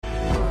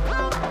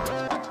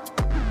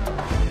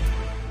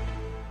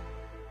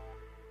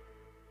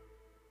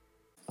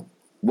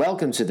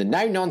Welcome to the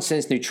No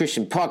Nonsense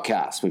Nutrition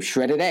Podcast with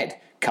Shredded Ed,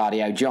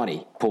 Cardio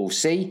Johnny, Paul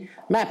C,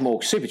 Mad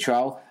Morg Super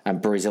Troll,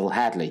 and Brazil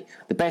Hadley.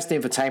 The best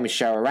infotainment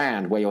show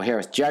around where you'll hear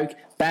us joke,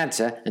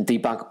 banter, and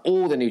debunk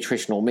all the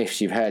nutritional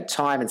myths you've heard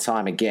time and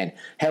time again,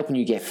 helping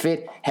you get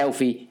fit,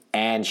 healthy,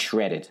 and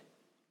shredded.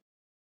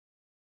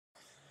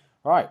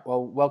 All right,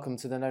 well, welcome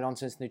to the No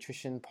Nonsense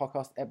Nutrition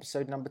Podcast,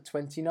 episode number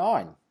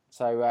 29.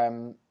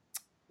 So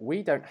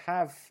we don't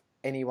have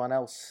anyone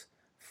else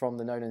from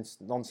the No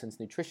Nonsense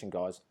Nutrition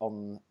guys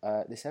on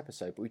this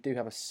episode, but we do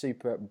have a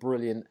super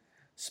brilliant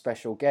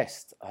special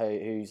guest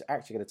who's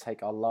actually going to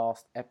take our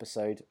last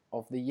episode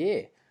of the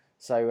year.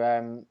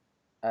 So,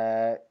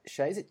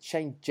 is it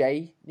Shane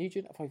J.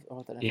 Nugent? I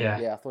don't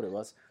know. I thought it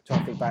was. Trying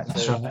to think back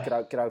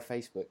to good old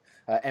Facebook.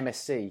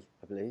 MSC,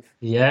 I believe.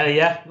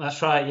 Yeah, that's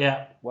right,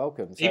 yeah.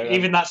 Welcome. So,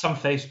 even that's on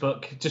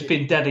Facebook. Just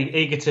being dead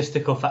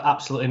egotistical for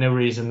absolutely no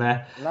reason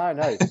there. No,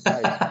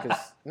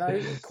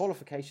 because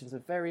qualifications are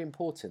very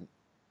important.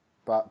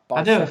 But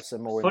biceps are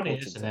more funny,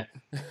 important.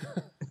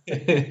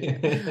 Isn't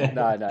it?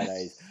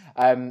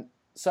 No.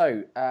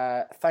 So,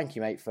 thank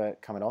you, mate, for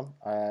coming on.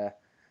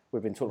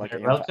 We've been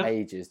talking about you for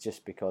ages,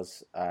 just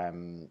because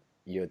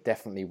you're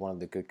definitely one of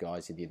the good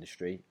guys in the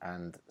industry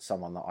and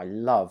someone that I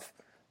love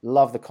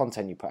the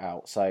content you put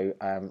out. So,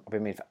 I've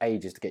been meaning for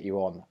ages to get you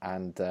on,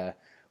 and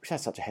we've had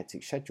such a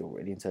hectic schedule,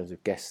 really, in terms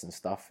of guests and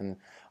stuff. And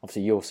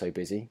obviously, you're so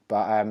busy.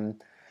 But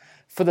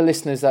for the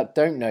listeners that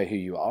don't know who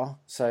you are,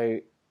 so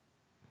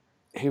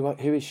who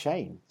is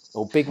Shane,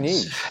 or Big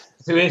News?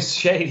 Who is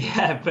Shane?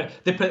 Yeah, but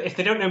if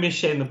they don't know me as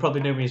Shane, they'll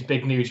probably know me as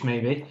Big News,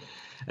 maybe.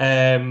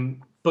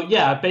 But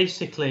yeah,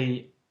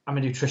 basically, I'm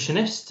a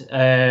nutritionist.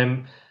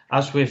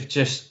 As we've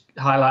just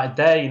highlighted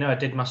there, I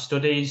did my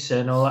studies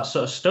and all that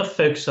sort of stuff,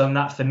 focused on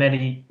that for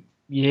many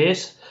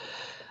years.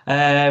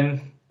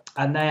 And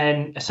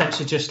then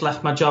essentially just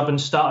left my job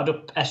and started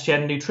up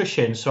SGN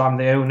Nutrition. So I'm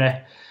the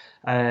owner,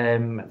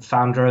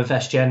 founder of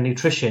SGN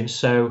Nutrition.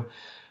 So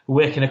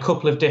work in a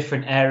couple of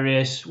different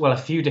areas, a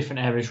few different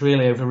areas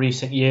really over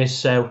recent years.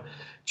 So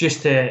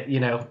just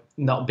to,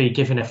 not be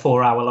given a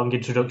 4-hour long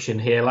introduction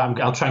here,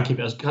 I'll try and keep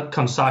it as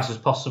concise as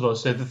possible.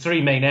 So the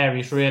three main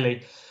areas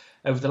really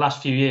over the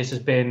last few years has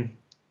been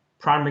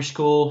primary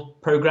school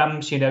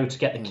programs, to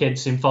get the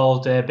kids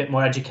involved, a bit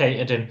more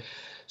educated, and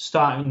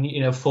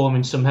starting,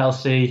 forming some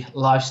healthy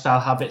lifestyle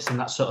habits and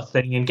that sort of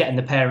thing, and getting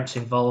the parents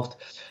involved.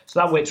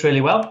 So that works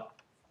really well.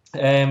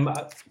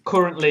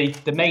 Currently,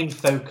 the main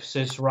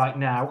focuses right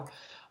now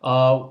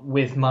are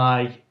with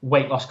my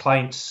weight loss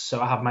clients. So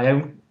I have my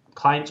own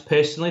clients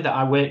personally that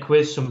I work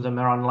with. Some of them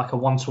are on like a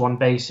one-to-one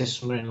basis,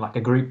 some are in like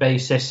a group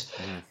basis,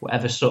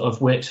 whatever sort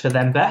of works for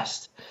them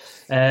best.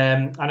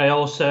 And I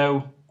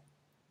also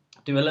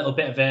do a little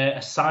bit of a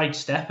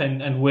sidestep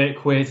and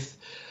work with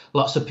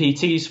lots of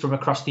PTs from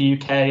across the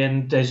UK,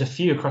 and there's a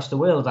few across the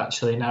world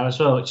actually now as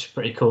well, which is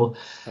pretty cool.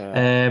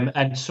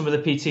 And some of the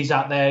PTs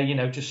out there,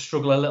 just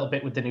struggle a little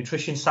bit with the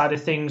nutrition side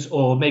of things,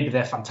 or maybe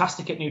they're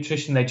fantastic at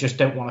nutrition, they just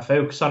don't want to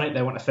focus on it.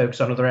 They want to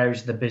focus on other areas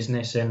of the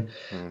business and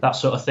that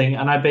sort of thing.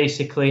 And I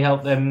basically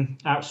help them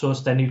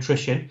outsource their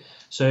nutrition,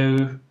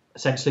 so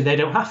essentially they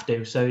don't have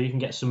to. So you can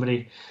get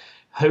somebody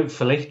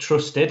hopefully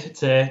trusted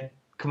to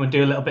come and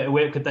do a little bit of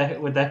work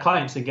with their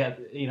clients and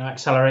get,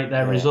 accelerate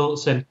their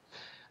results. And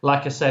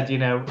like I said,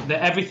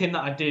 everything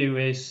that I do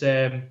is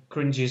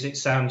cringy as it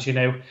sounds.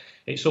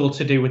 It's all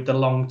to do with the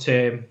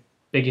long-term,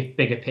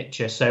 bigger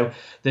picture. So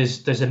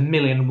there's a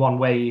million one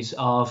ways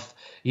of,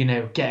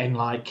 getting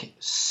like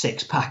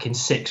 6-pack in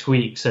 6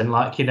 weeks, and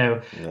like,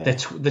 the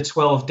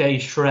 12-day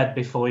shred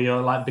before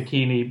your like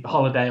bikini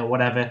holiday or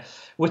whatever.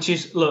 Which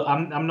is, look,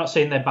 I'm not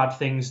saying they're bad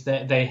things.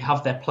 They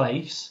have their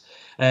place,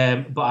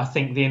 but I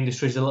think the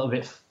industry is a little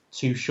bit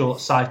too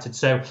short-sighted.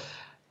 So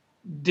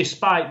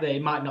despite that it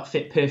might not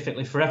fit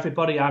perfectly for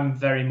everybody, I'm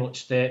very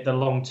much the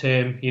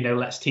long-term,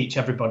 let's teach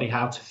everybody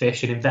how to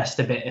fish and invest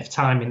a bit of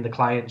time in the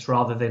clients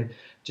rather than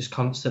just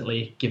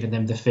constantly giving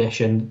them the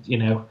fish and,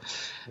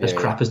 as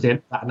crap as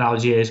that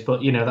analogy is.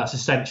 But, that's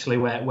essentially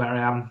where I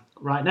am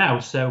right now.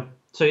 So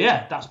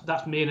yeah,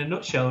 that's me in a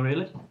nutshell,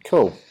 really.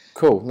 Cool.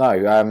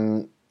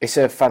 No, it's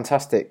a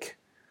fantastic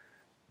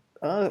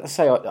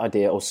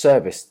idea or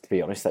service, to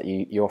be honest, that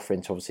you're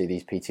offering to obviously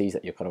these PTs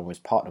that you're kind of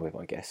almost partner with,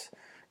 I guess.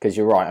 Because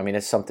you're right. I mean,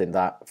 it's something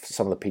that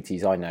some of the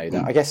PTs I know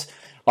that I guess,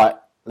 like,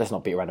 let's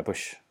not beat around the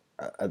bush.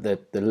 The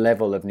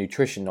level of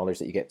nutrition knowledge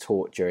that you get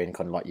taught during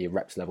kind of like your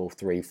reps level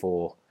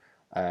 3-4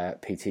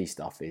 PT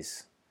stuff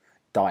is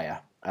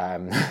dire.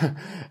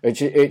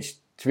 Which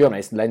to be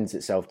honest lends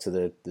itself to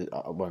the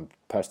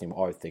personally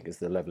what I would think is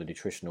the level of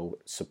nutritional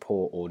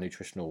support or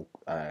nutritional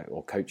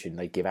or coaching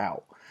they give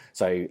out.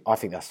 So I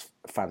think that's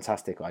a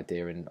fantastic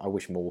idea, and I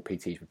wish more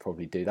PTs would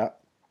probably do that.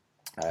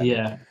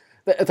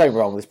 Don't get me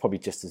wrong, there's probably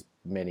just as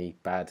many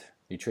bad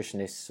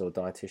nutritionists or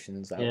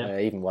dietitians out there,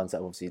 even ones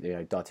that obviously,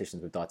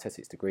 dietitians with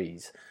dietetics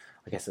degrees.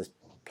 I guess there's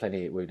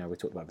plenty, we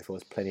talked about before,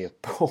 there's plenty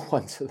of poor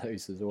ones of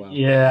those as well.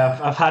 Yeah,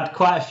 I've had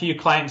quite a few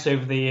clients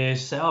over the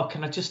years say,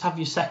 can I just have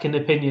your second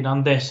opinion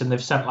on this? And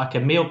they've sent like a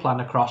meal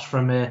plan across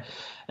from a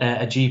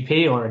a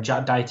GP or a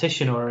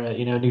dietitian or a,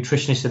 a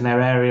nutritionist in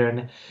their area,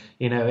 and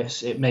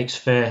it makes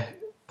for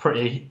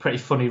pretty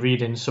funny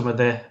reading some of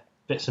the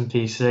bits and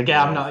pieces.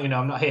 Again,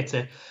 I'm not here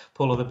to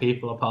pull other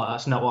people apart.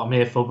 That's not what I'm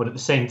here for. But at the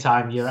same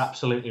time, you're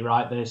absolutely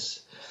right.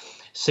 There's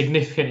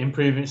significant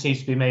improvements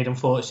needs to be made,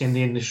 unfortunately, in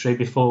the industry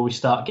before we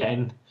start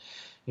getting,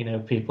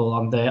 people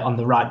on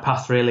the right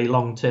path really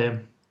long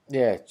term.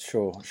 Yeah,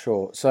 sure.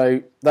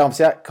 So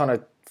obviously that kind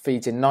of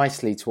feeds in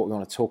nicely to what we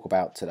want to talk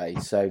about today.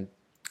 So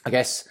I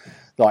guess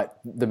like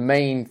the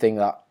main thing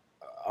that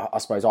I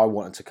suppose I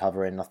wanted to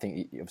cover, and I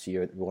think obviously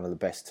you're one of the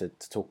best to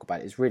talk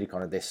about, is really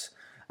kind of this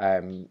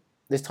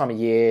this time of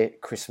year,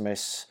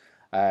 Christmas.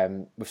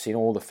 We've seen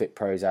all the fit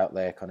pros out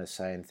there kind of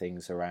saying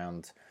things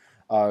around,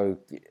 I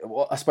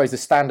suppose the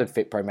standard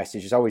fit pro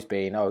message has always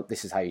been,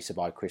 this is how you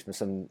survive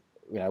Christmas. And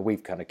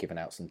we've kind of given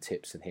out some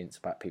tips and hints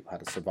about people how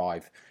to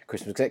survive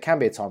Christmas, because it can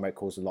be a time where it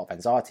causes a lot of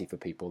anxiety for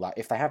people. Like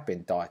if they have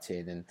been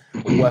dieting and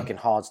working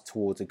hard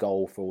towards a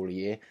goal for all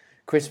year,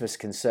 Christmas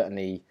can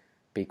certainly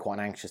be quite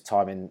an anxious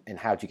time in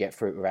how do you get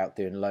through it without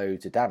doing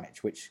loads of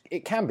damage, which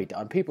it can be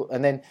done.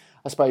 And then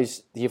I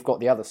suppose you've got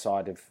the other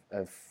side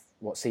of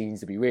what seems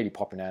to be really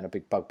popular and a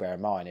big bugbear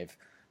of mine, of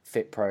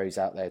fit pros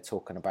out there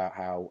talking about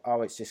how,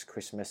 it's just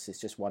Christmas,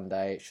 it's just one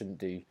day, it shouldn't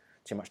do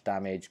too much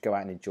damage, go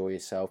out and enjoy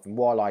yourself. And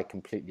while I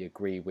completely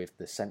agree with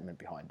the sentiment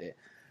behind it,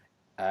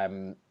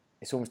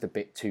 it's almost a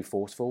bit too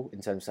forceful in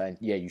terms of saying,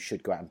 you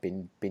should go out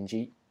and binge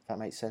eat. If that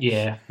makes sense.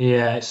 Yeah,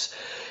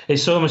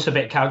 it's almost a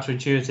bit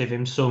counterintuitive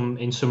in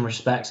some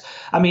respects.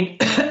 I mean,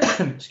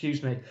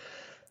 excuse me.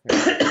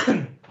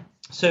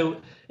 So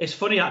it's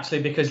funny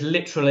actually, because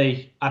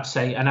literally I'd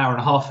say an hour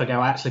and a half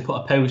ago I actually put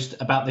a post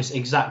about this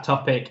exact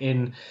topic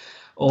in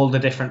all the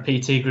different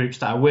PT groups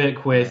that I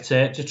work with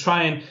to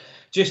try and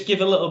just give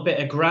a little bit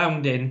of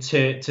grounding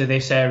to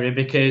this area,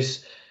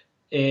 because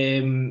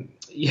there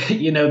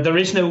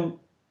is no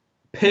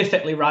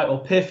perfectly right or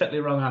perfectly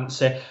wrong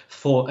answer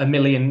for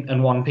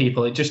 1,000,001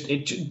 people.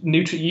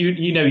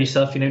 You know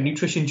yourself,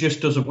 nutrition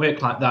just doesn't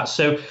work like that.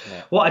 So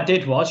what I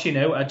did was,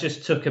 I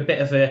just took a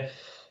bit of a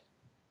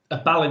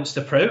balanced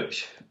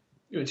approach,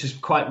 which is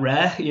quite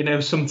rare.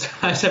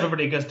 Sometimes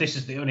everybody goes, this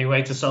is the only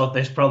way to solve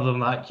this problem.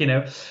 Like,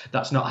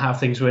 that's not how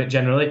things work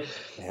generally.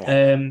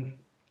 Yeah.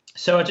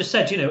 So I just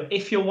said,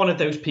 if you're one of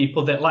those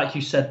people that, like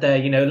you said there,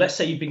 let's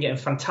say you've been getting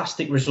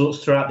fantastic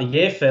results throughout the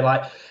year for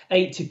like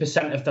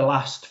 80% of the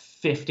last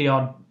 50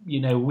 odd,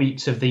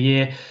 weeks of the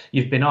year,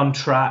 you've been on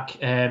track,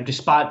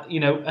 despite,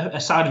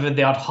 aside of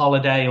the odd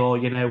holiday or,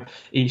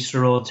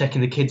 Easter or taking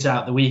the kids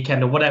out the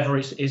weekend or whatever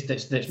it is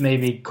that's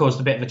maybe caused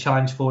a bit of a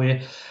challenge for you.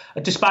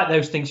 Despite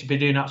those things, you've been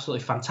doing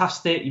absolutely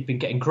fantastic. You've been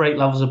getting great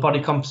levels of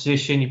body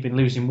composition. You've been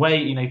losing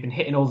weight. You've been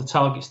hitting all the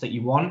targets that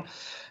you want.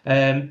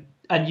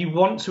 And you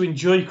want to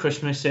enjoy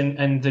Christmas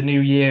and the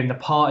New Year and the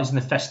parties and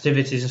the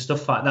festivities and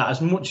stuff like that as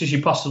much as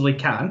you possibly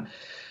can.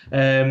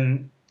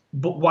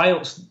 But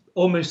whilst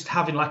almost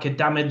having like a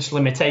damage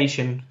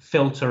limitation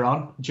filter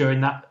on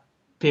during that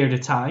period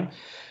of time,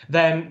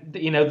 then,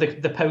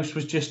 the post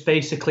was just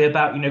basically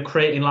about,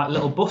 creating like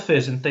little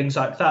buffers and things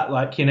like that.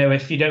 Like,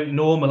 if you don't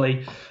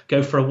normally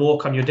go for a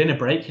walk on your dinner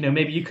break,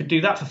 maybe you could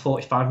do that for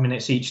 45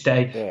 minutes each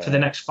day for the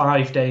next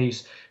 5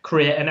 days,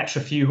 create an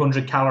extra few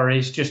hundred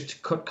calories just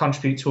to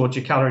contribute towards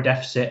your calorie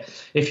deficit.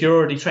 If you're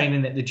already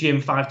training at the gym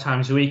 5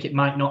 times a week, it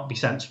might not be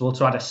sensible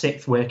to add a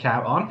 6th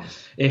workout on.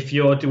 If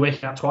you're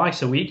working out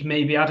twice a week,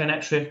 maybe add an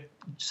extra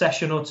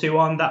session or 2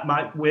 on that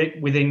might work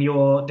within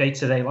your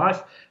day-to-day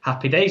life.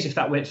 Happy days. If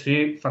that works for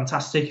you,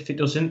 fantastic. If it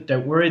doesn't,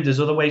 don't worry, there's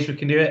other ways we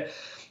can do it.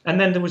 And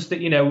then there was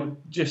the,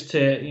 just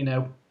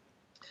to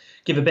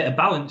give a bit of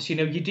balance, you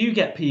do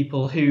get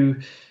people who,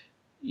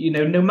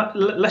 no matter,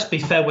 let's be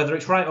fair, whether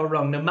it's right or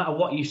wrong, no matter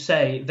what you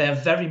say, they're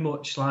very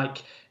much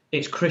like,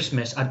 it's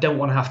Christmas, I don't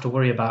want to have to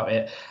worry about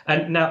it.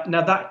 And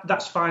now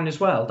that's fine as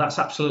well. That's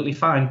absolutely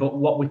fine. But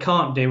what we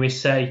can't do is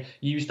say,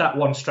 use that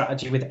one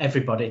strategy with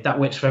everybody.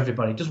 That works for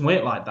everybody. It doesn't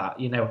work like that.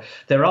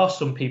 There are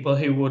some people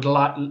who would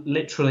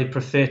literally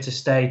prefer to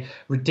stay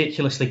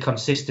ridiculously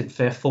consistent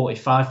for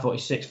 45,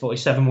 46,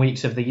 47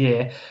 weeks of the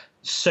year,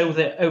 so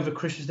that over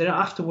Christmas they don't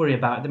have to worry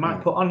about it. They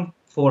might put on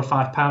 4 or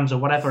 5 pounds or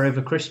whatever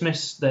over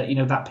Christmas,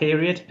 that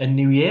period and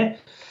New Year.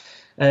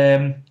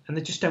 And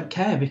they just don't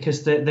care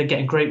because they're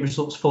getting great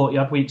results 40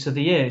 odd weeks of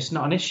the year. It's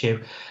not an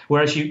issue.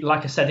 Whereas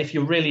like I said, if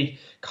you're really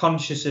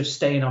conscious of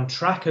staying on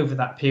track over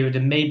that period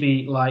and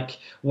maybe like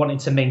wanting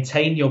to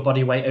maintain your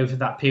body weight over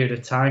that period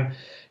of time,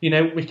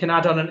 we can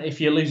add on, if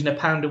you're losing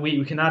 £1 a week,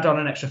 we can add on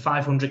an extra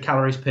 500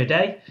 calories per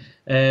day.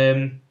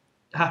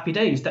 Happy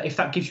days. If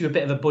that gives you a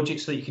bit of a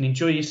budget so that you can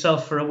enjoy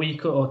yourself for a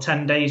week or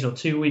 10 days or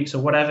 2 weeks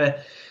or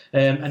whatever,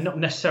 and not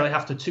necessarily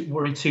have to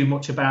worry too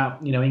much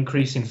about,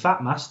 increasing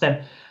fat mass,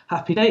 then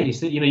happy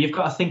days. That you've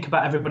got to think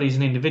about everybody as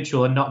an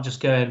individual and not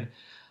just going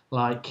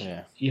like,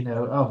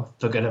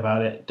 forget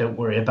about it, don't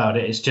worry about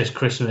it, it's just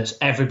Christmas,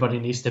 everybody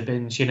needs to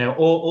binge,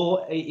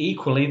 or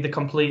equally the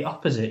complete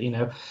opposite.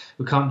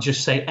 We can't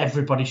just say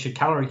everybody should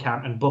calorie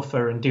count and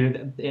buffer and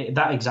do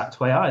that exact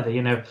way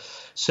either.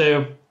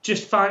 So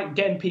just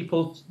getting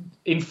people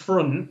in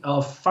front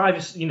of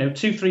five,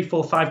 two, three,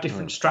 four, five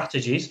different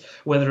strategies,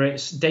 whether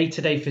it's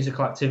day-to-day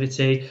physical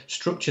activity,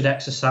 structured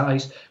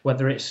exercise,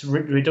 whether it's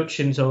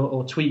reductions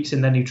or tweaks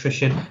in their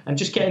nutrition, and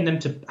just getting them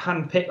to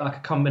handpick like a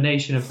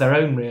combination of their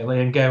own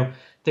really and go,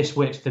 this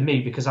works for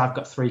me because I've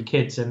got 3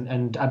 kids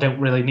and I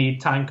don't really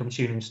need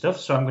time-consuming stuff,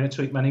 so I'm going to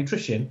tweak my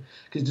nutrition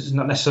because it's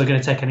not necessarily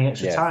going to take any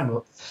extra time.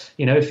 But,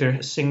 if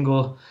you're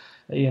single,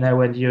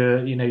 when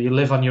you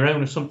live on your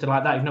own or something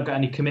like that, you've not got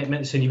any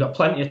commitments and you've got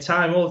plenty of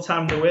time, all the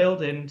time in the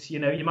world, and you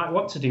might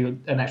want to do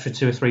an extra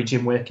 2 or 3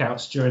 gym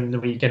workouts during the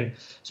week and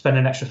spend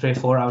an extra 3 or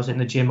 4 hours in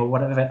the gym or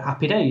whatever.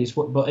 Happy days,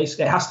 but it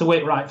has to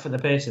work right for the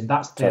person.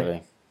 That's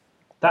the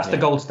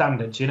gold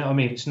standard. You know what I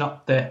mean? It's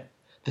not the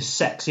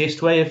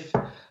sexiest way of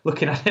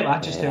looking at it. I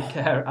just don't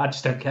care. I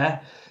just don't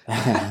care.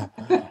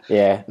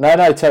 Yeah,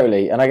 no,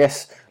 totally. And I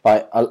guess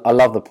I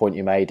love the point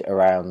you made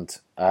around.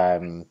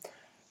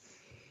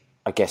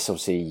 I guess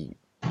obviously,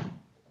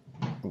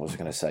 what was I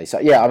going to say? So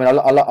yeah, I mean, I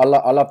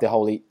love the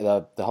whole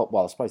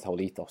well, I suppose the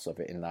whole ethos of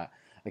it, in that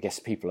I guess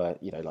people are,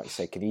 like you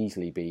say, can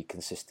easily be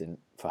consistent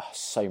for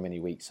so many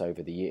weeks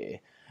over the year,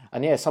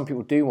 and yeah, some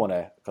people do want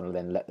to kind of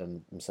then let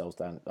themselves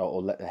down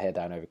or let their hair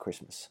down over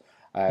Christmas.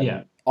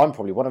 I'm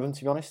probably one of them,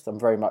 to be honest. I'm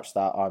very much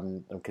that.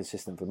 I'm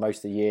consistent for most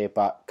of the year,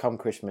 but come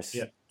Christmas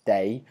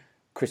Day,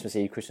 Christmas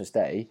Eve, Christmas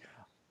Day,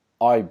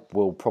 I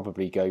will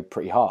probably go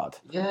pretty hard.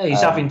 Yeah, he's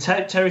having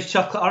Terry's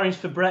chocolate orange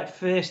for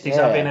breakfast. He's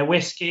having a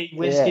whiskey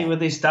with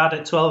his dad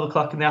at 12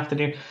 o'clock in the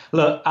afternoon.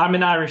 Look, I'm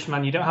an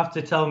Irishman. You don't have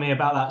to tell me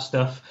about that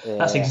stuff. Yeah.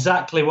 That's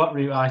exactly what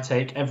route I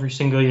take every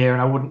single year,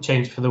 and I wouldn't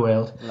change it for the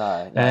world.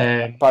 No.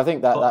 But I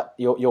think that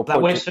your point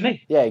that works for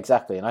me. Yeah,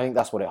 exactly. And I think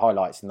that's what it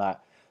highlights. In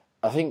that,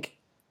 I think,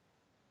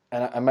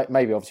 and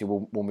maybe obviously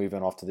we'll move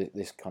on after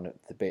this kind of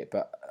the bit,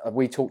 but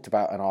we talked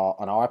about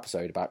on our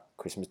episode about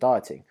Christmas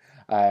dieting.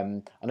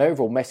 An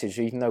overall message,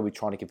 even though we're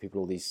trying to give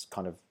people all these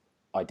kind of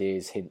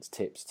ideas, hints,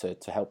 tips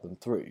to help them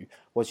through,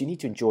 was you need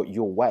to enjoy it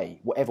your way,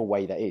 whatever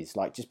way that is.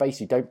 Like, just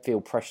basically don't feel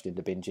pressured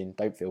into binging,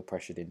 don't feel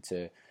pressured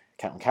into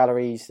counting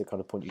calories, the kind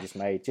of point you just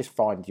made. Just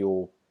find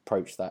your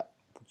approach that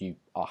you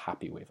are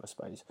happy with, I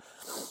suppose.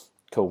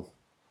 Cool.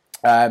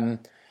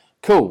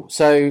 Cool.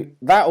 So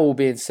that all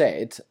being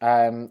said,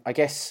 I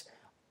guess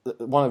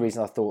one of the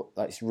reasons I thought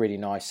that it's really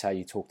nice how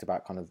you talked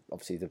about kind of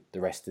obviously the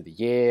rest of the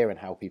year and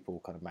how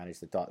people kind of manage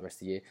the diet the rest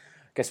of the year.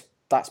 I guess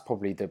that's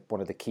probably one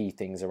of the key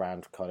things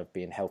around kind of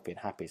being healthy and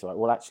happy. So like,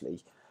 well,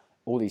 actually,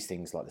 all these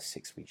things like the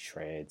 6-week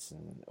shreds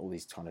and all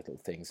these kind of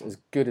little things, as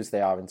good as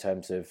they are in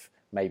terms of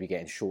maybe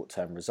getting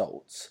short-term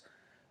results,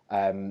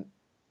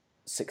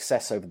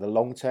 success over the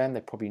long term,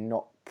 they're probably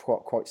not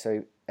quite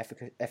so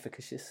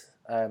efficacious,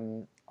 I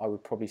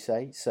would probably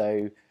say.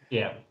 So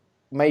yeah.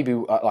 Maybe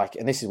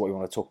and this is what we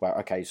want to talk about.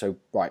 Okay, so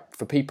right,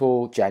 for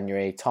people,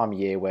 January, time of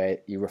year where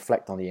you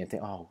reflect on the year and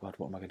think, oh God,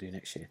 what am I going to do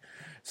next year?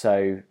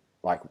 So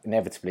like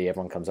inevitably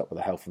everyone comes up with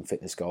their health and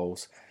fitness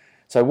goals.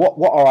 So what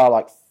are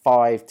our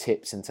 5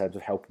 tips in terms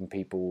of helping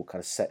people kind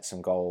of set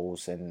some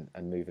goals and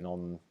moving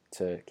on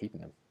to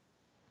keeping them?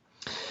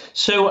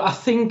 So I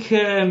think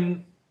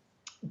the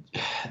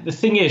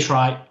thing is,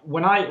 right,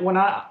 when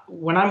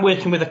I'm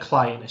working with a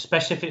client,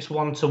 especially if it's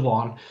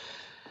one-to-one,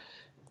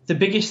 the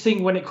biggest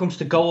thing when it comes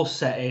to goal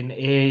setting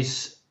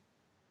is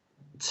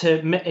to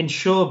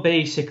ensure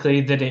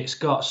basically that it's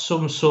got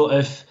some sort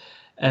of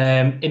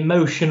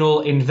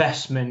emotional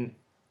investment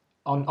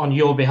on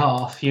your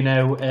behalf, in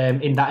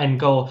that end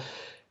goal.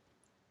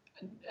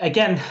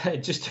 Again,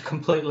 just to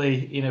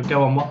completely,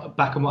 go on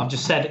back on what I've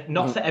just said,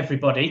 not for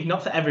everybody,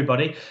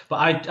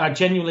 but I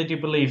genuinely do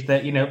believe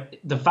that,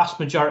 the vast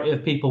majority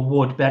of people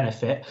would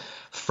benefit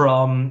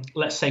from,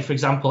 let's say, for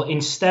example,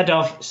 instead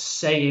of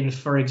saying,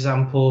 for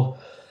example,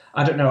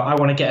 I don't know, I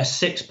want to get a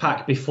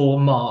 6-pack before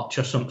March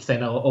or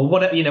something, or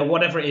whatever,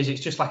 whatever it is. It's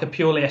just like a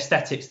purely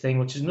aesthetics thing,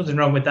 which is nothing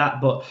wrong with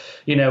that. But,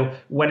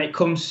 when it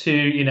comes to,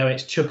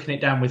 it's chucking it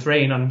down with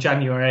rain on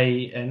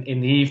January and in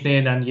the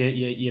evening, and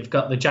you've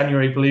got the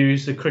January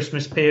blues, the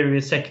Christmas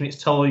period taking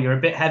its toll, you're a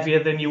bit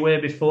heavier than you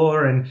were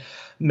before, and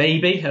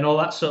all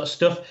that sort of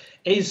stuff.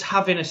 Is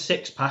having a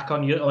 6-pack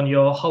on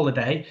your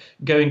holiday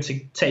going to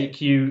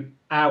take you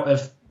out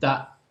of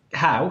that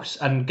house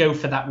and go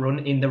for that run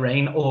in the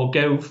rain, or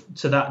go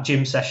to that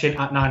gym session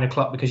at 9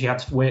 o'clock because you had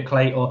to work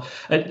late, or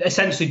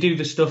essentially do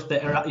the stuff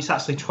that it's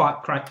actually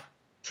quite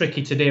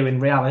tricky to do in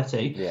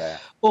reality? Yeah.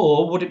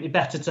 Or would it be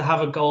better to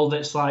have a goal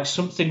that's like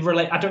something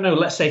related? I don't know,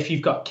 let's say if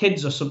you've got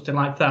kids or something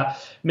like that,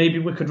 maybe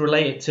we could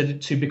relate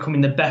it to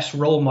becoming the best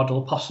role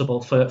model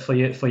possible for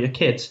your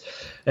kids.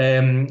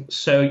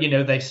 So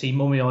they see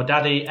mummy or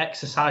daddy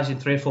exercising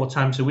 3 or 4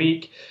 times a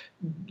week.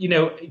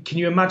 Can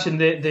you imagine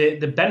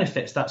the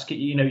benefits that's,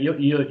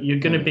 you're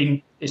going to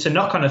be, it's a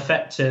knock-on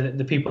effect to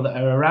the people that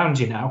are around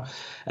you now.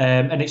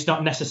 And it's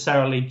not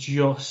necessarily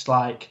just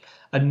like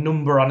a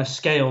number on a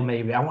scale.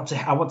 Maybe I want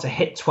to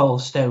hit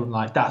 12 stone.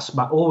 Like that's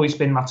always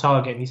been my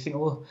target. And you think,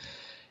 well,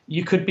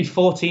 you could be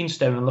 14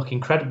 stone and look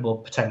incredible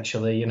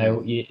potentially,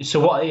 So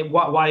why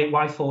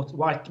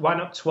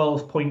not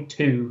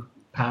 12.2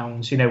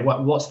 pounds. You know,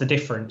 what's the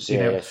difference? You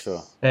know, yeah,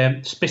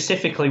 sure.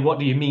 Specifically, what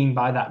do you mean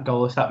by that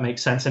goal, if that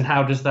makes sense, and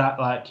how does that,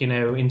 like, you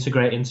know,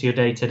 integrate into your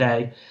day to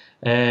day,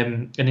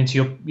 and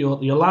into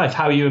your life?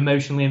 How are you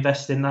emotionally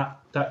invested in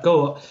that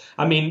goal?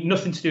 I mean,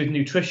 nothing to do with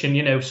nutrition.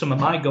 You know, some of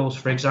my goals,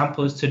 for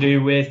example, is to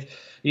do with,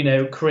 you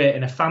know,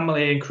 creating a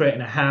family and creating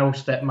a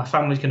house that my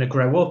family's going to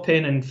grow up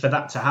in. And for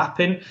that to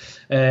happen,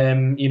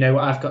 you know,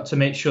 I've got to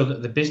make sure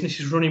that the business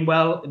is running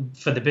well.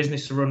 For the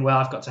business to run well,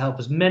 I've got to help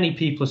as many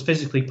people as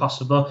physically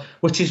possible,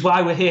 which is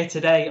why we're here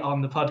today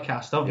on the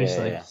podcast,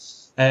 obviously.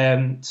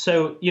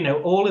 So, you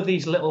know, all of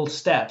these little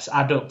steps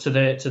add up to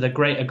the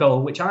greater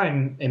goal, which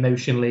I'm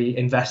emotionally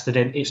invested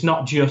in. It's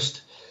not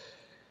just,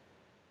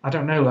 I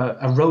don't know,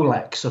 a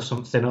Rolex or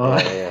something, or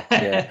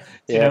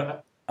you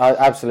know, I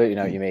absolutely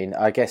know what you mean.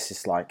 I guess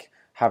it's like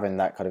having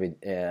that kind of,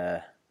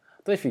 I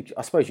don't know if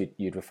I suppose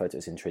you'd refer to it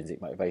as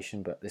intrinsic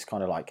motivation, but this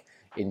kind of like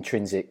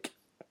intrinsic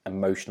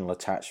emotional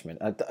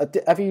attachment.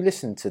 Have you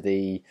listened to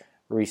the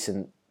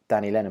recent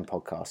Danny Lennon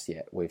podcast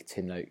yet with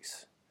Tim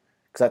Noakes?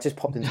 Because that just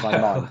popped into my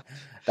mind.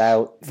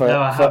 Now,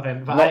 no, I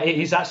haven't. But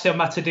he's actually on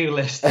my to-do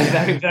list.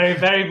 Very, very,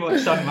 very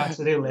much on my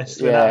to-do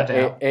list. Without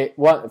a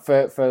doubt.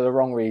 For the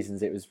wrong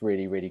reasons, it was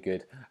really, really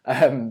good.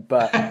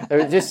 But there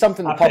was just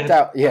something that popped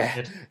out.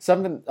 Yeah,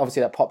 something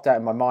obviously that popped out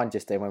in my mind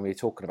just then when we were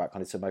talking about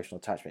kind of emotional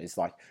attachment. It's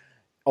like,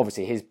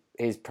 obviously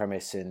his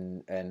premise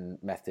and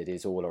method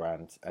is all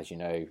around, as you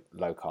know,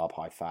 low carb,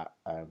 high fat,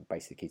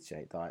 basically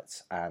ketogenic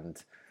diets,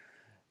 and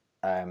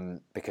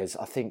because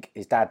I think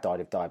his dad died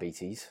of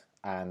diabetes.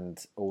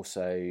 And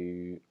also,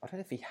 I don't know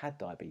if he had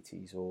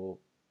diabetes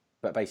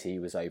but basically he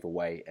was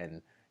overweight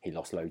and he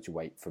lost loads of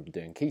weight from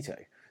doing keto.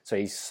 So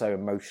he's so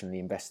emotionally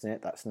invested in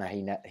it. That's now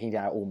he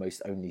now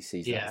almost only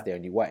sees that's the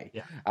only way.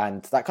 Yeah.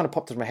 And that kind of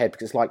popped into my head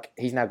because it's like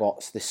he's now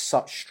got this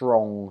such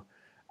strong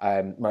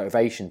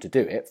motivation to do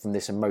it from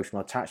this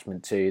emotional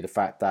attachment to the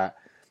fact that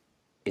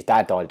his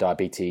dad died of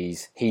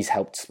diabetes. He's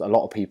helped a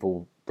lot of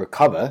people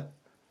recover,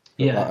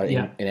 in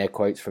air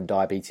quotes, from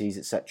diabetes,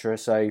 etc.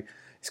 So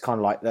it's kind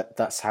of like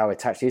that's how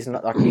attached he is, and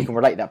like you can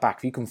relate that back.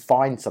 If you can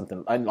find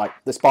something, and like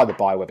this by the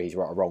by, whether he's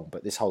right or wrong,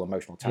 but this whole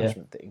emotional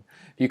attachment thing,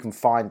 if you can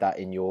find that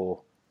in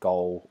your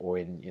goal or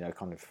in, you know,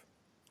 kind of,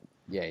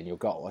 in your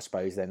goal, I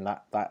suppose, then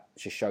that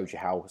just shows you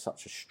how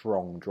such a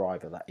strong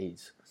driver that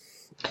is.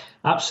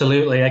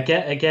 Absolutely.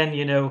 Again,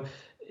 you know,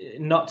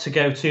 not to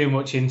go too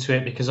much into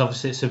it because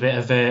obviously it's a bit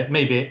of a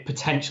maybe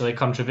potentially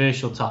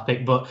controversial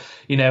topic, but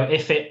you know,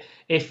 if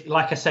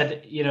like I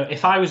said, you know,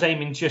 if I was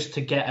aiming just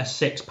to get a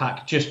six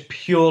pack, just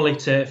purely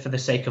for the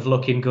sake of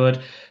looking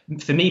good,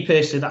 for me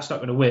personally, that's not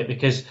going to work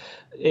because,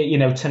 you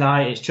know,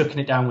 tonight it's chucking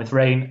it down with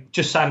rain.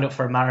 Just signed up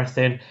for a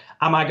marathon.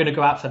 Am I going to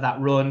go out for that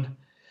run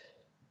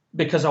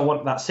because I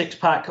want that six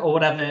pack or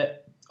whatever,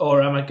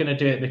 or am I going to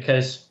do it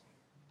because,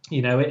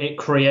 you know, it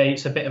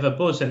creates a bit of a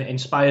buzz and it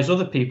inspires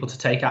other people to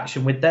take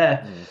action with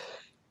their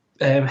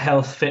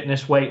health,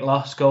 fitness, weight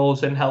loss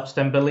goals, and helps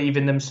them believe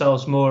in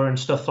themselves more and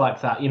stuff like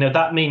that. You know,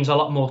 that means a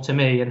lot more to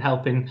me and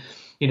helping,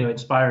 you know,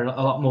 inspire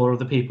a lot more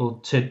other people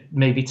to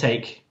maybe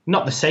take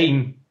not the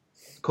same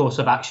course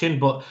of action,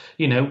 but,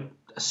 you know,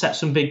 set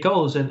some big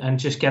goals and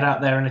just get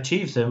out there and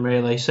achieve them,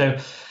 really. So,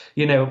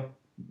 you know,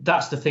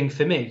 that's the thing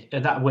for me.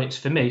 That works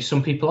for me.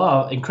 Some people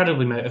are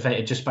incredibly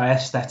motivated just by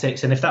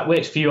aesthetics, and if that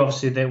works for you,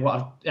 obviously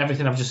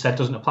everything I've just said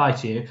doesn't apply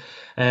to you.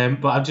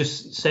 But I'm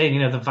just saying, you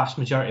know, the vast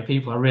majority of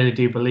people, I really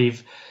do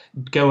believe,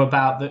 go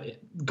about the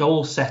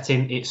goal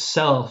setting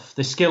itself,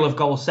 the skill of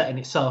goal setting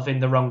itself, in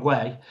the wrong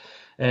way.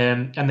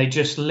 And they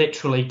just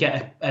literally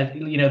get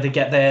they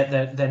get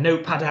their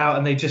notepad out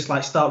and they just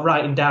like start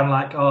writing down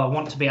like, oh, I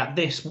want to be at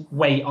this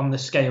weight on the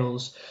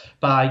scales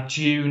by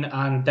June,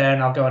 and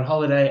then I'll go on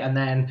holiday, and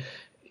then,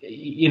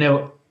 you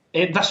know,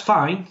 that's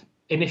fine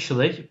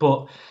initially,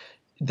 but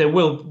that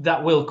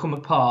will come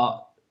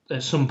apart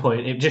at some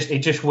point. It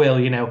just will,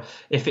 you know,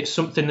 if it's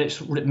something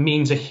that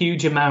means a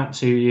huge amount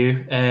to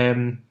you,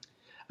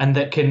 and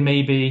that can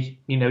maybe,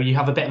 you know, you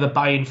have a bit of a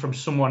buy-in from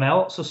someone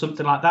else or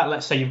something like that.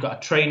 Let's say you've got a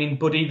training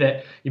buddy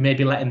that you may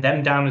be letting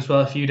them down as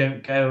well if you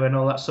don't go and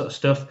all that sort of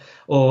stuff.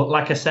 Or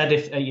like I said,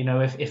 if you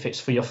know, if it's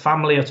for your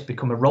family or to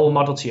become a role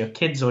model to your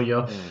kids or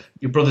your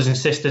brothers and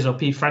sisters or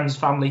friends,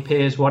 family,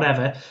 peers,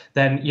 whatever,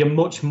 then you're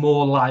much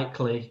more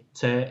likely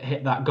to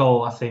hit that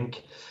goal, I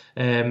think,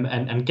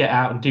 and get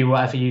out and do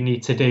whatever you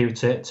need to do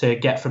to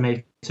get from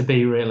A to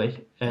B,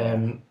 really.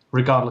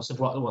 Regardless of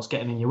what's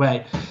getting in your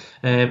way.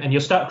 And you'll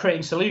start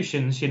creating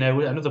solutions. You know,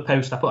 another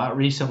post I put out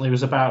recently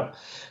was about,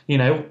 you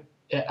know,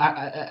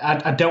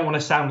 I don't want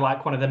to sound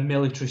like one of the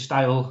military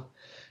style,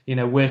 you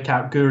know,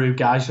 workout guru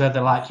guys where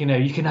they're like, you know,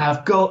 you can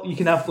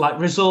have like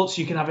results,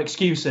 you can have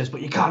excuses,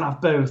 but you can't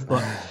have both.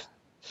 But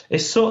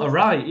it's sort of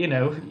right, you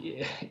know.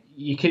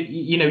 You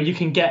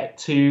can get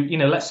to, you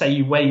know, let's say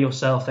you weigh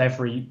yourself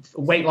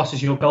weight loss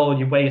is your goal and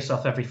you weigh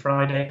yourself every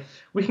Friday.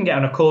 We can get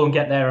on a call and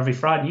get there every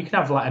Friday. You can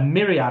have like a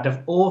myriad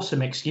of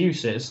awesome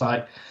excuses,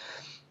 like,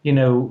 you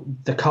know,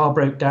 the car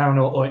broke down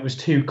or it was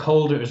too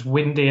cold, it was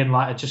windy, and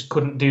like I just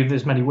couldn't do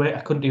as many work,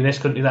 I couldn't do this,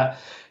 couldn't do that.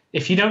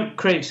 If you don't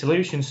create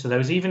solutions to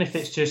those, even if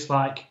it's just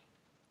like,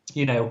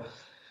 you know,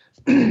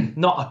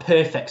 not a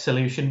perfect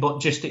solution,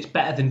 but just it's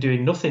better than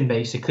doing nothing,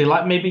 basically.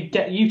 Like maybe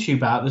get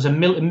YouTube out. There's a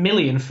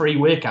million free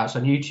workouts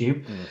on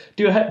YouTube.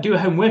 Do a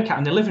home workout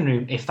in the living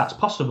room if that's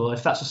possible.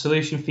 If that's a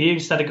solution for you,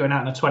 instead of going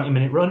out on a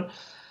 20-minute run,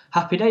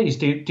 happy days.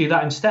 Do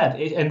that instead,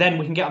 and then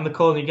we can get on the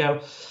call and you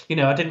go,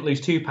 I didn't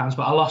lose 2 pounds,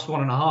 but I lost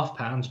 1.5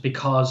 pounds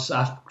because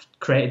I've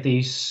created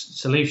these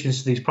solutions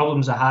to these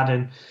problems I had,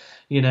 and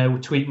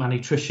tweak my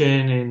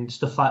nutrition and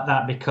stuff like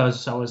that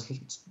because I was,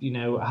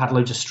 I had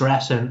loads of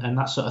stress and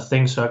that sort of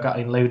thing. So I got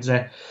in loads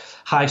of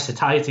high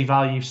satiety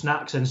value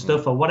snacks and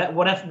stuff, or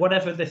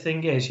whatever the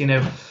thing is,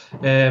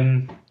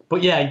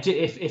 But yeah,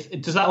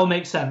 if does that all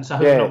make sense? I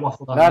hope I'm not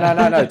waffled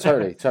on. No,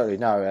 totally,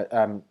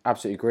 no,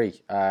 absolutely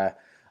agree. I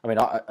mean,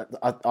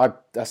 I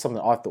that's something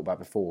that I've thought about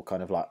before.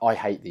 Kind of like, I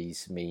hate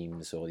these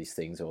memes or these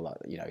things, or like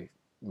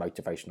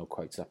motivational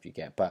quote stuff you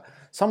get, but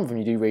some of them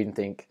you do read and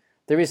think,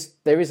 there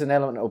is an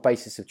element or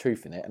basis of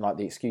truth in it, and like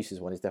the excuses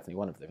one is definitely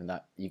one of them. And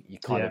that you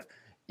kind of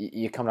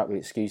you're coming up with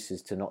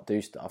excuses to not do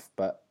stuff,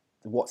 but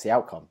what's the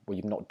outcome? Well,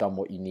 you've not done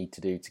what you need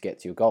to do to get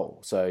to your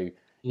goal, so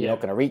you're not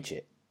going to reach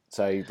it.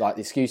 So like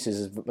the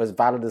excuses, as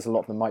valid as a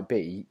lot of them might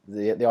be,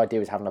 the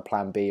idea is having a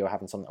plan B or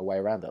having something a way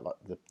around it, like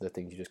the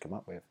things you just come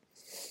up with.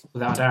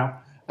 Without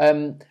doubt.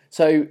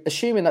 So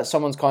assuming that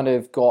someone's kind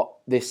of got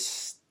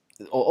this.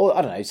 Or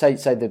I don't know, say I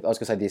was going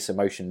to say this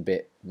emotion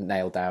bit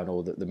nailed down,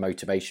 or the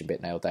motivation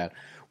bit nailed down.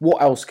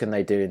 What else can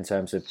they do in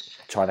terms of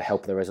trying to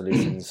help their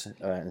resolutions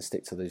and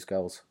stick to those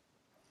goals?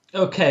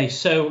 Okay,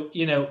 so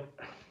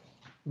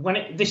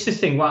this is the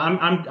thing. Well,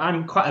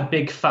 I'm quite a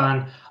big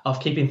fan of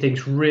keeping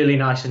things really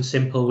nice and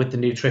simple with the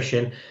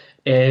nutrition,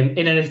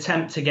 in an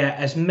attempt to get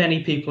as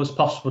many people as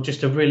possible,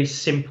 just a really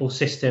simple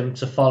system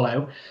to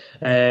follow,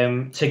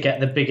 to get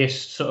the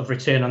biggest sort of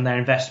return on their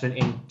investment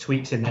in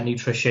tweaks in their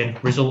nutrition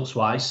results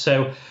wise.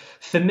 So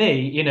for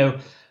me,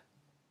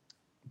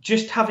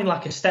 just having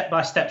like a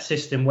step-by-step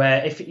system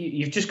where if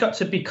you've just got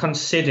to be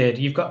considered,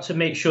 you've got to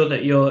make sure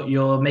that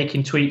you're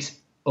making tweaks,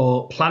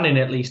 or planning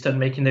at least on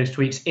making those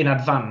tweaks in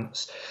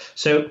advance.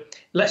 So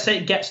let's say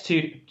it gets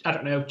to, I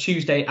don't know,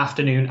 Tuesday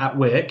afternoon at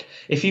work.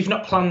 If you've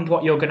not planned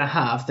what you're going to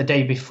have the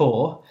day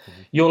before,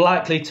 you're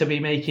likely to be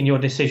making your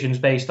decisions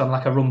based on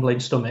like a rumbling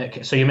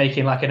stomach. So you're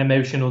making like an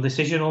emotional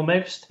decision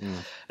almost.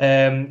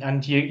 And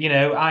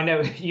I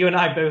know you and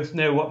I both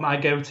know what my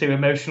go-to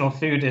emotional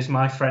food is,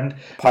 my friend.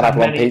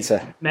 Pineapple on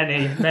pizza.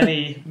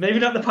 Many, maybe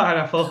not the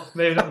pineapple.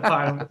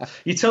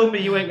 You told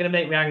me you weren't going to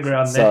make me angry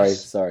on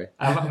this. Sorry.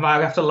 I might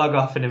have to log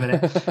off in a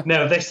minute.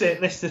 No, this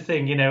is the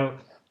thing,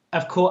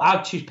 Of course,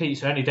 I'd choose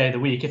pizza any day of the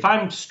week. If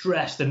I'm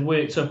stressed and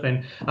worked up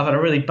and I've had a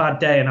really bad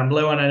day and I'm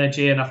low on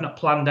energy and I've not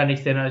planned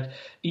anything,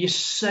 you're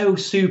so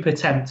super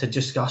tempted to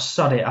just go,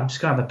 sod it, I'm just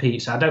going to have a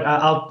pizza.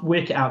 I'll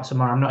work it out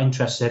tomorrow. I'm not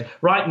interested.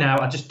 Right now,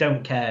 I just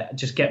don't care.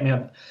 Just get me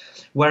up.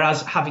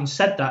 Whereas having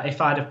said that,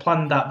 if I'd have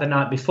planned that the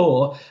night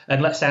before,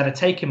 and let's say I'd have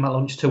taken my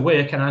lunch to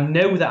work and I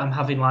know that I'm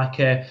having like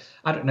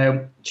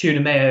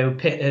tuna mayo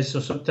pittas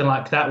or something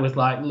like that with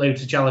like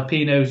loads of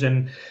jalapenos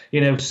and,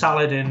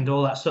 salad and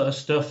all that sort of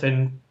stuff,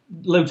 and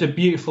loads of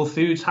beautiful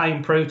foods, high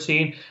in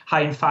protein,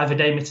 high in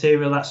 5-a-day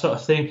material, that sort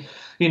of thing.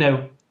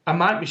 I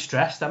might be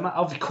stressed.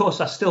 Of course,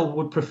 I still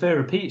would prefer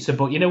a pizza.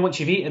 But, once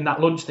you've eaten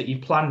that lunch that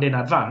you've planned in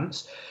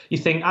advance, you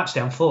think,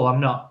 actually, I'm full.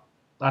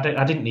 I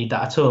didn't need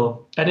that at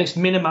all. And it's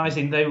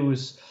minimising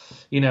those,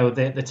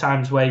 the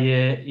times where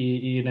you're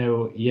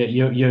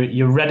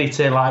ready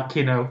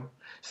to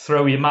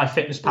throw your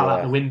MyFitnessPal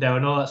out the window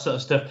and all that sort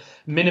of stuff.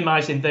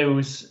 Minimising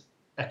those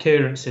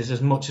occurrences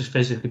as much as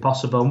physically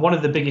possible. And one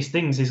of the biggest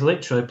things is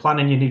literally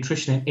planning your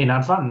nutrition in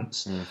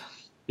advance.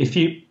 If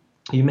you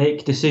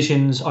make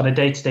decisions on a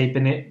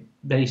day-to-day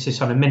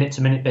basis, on a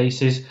minute-to-minute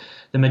basis,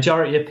 the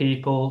majority of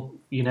people,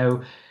 you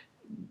can't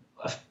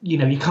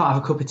have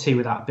a cup of tea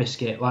without a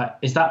biscuit. Like,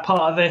 is that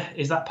part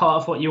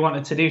of what you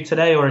wanted to do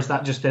today, or is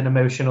that just an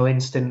emotional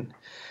instant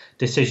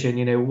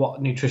decision?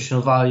 What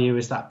nutritional value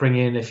is that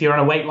bringing? If you're on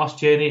a weight loss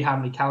journey, how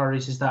many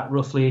calories is that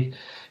roughly?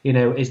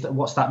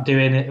 What's that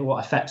doing?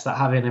 What effects that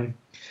having? And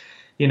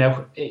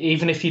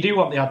even if you do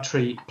want the odd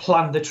treat,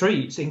 plan the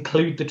treats,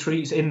 include the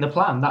treats in the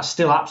plan. That's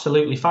still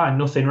absolutely fine.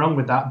 Nothing wrong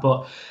with that.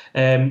 But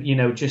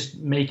just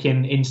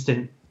making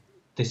instant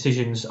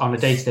decisions on a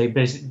day-to-day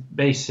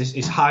basis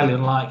is highly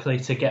unlikely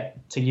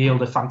to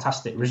yield a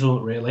fantastic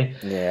result, really.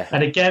 Yeah.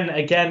 And again,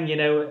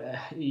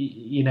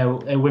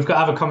 we've got to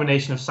have a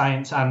combination of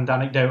science and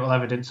anecdotal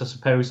evidence, I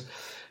suppose.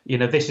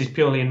 This is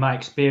purely in my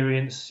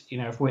experience,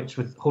 I've worked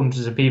with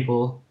hundreds of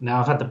people. Now,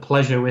 I've had the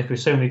pleasure of working with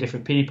so many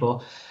different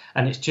people,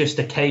 and it's just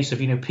a case of,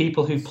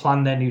 people who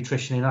plan their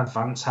nutrition in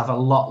advance have a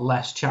lot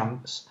less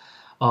chance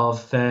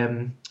of,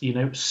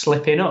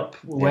 slipping up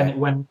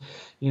when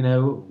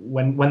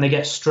they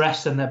get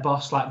stressed and their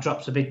boss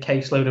drops a big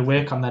caseload of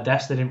work on their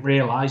desk they didn't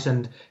realise,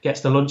 and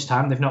gets to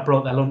lunchtime, they've not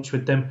brought their lunch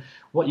with them.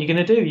 What are you going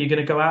to do? You're going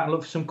to go out and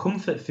look for some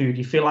comfort food.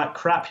 You feel like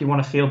crap. You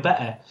want to feel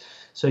better.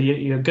 So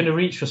you're going to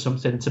reach for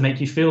something to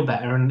make you feel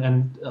better,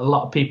 and a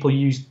lot of people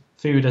use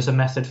food as a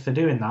method for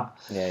doing that.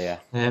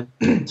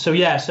 So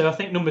I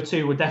think number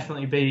 2 would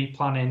definitely be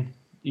planning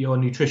your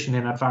nutrition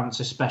in advance,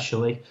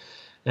 especially.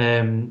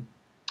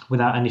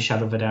 without any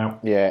shadow of a doubt.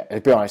 Yeah,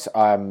 to be honest,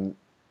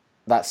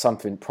 that's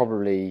something,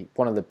 probably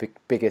one of the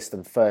biggest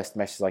and first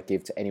messages I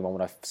give to anyone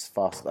when I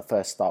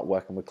first start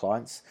working with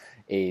clients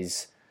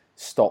is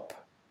stop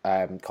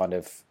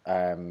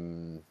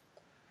freewheeling.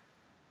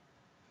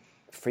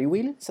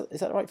 Is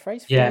that the right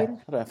phrase? Yeah.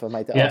 Freewheeling? I don't know if I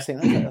made that. Yeah. I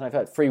don't know if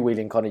I've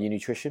freewheeling kind of your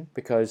nutrition,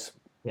 because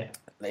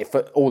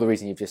for all the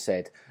reason you've just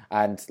said,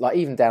 and like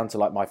even down to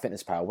like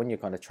MyFitnessPal, when you're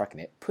kind of tracking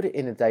it, put it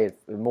in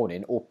the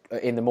morning or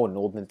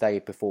the day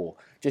before.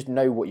 Just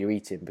know what you're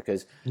eating,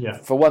 because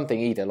for one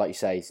thing, either like you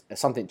say,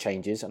 something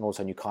changes, and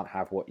also you can't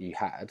have what you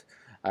had.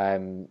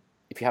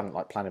 If you haven't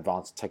like planned in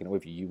advance and taken it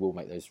with you, you will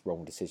make those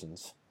wrong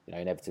decisions,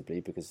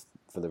 inevitably, because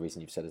for the reason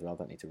you've said as well. I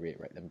don't need to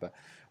reiterate them, but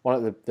one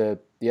of the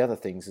other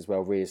things as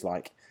well really is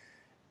like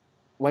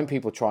when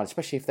people try,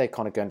 especially if they're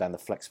kind of going down the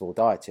flexible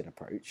dieting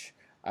approach.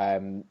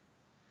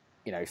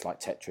 It's like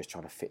Tetris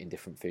trying to fit in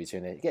different foods.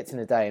 And it gets in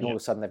the day, and all of a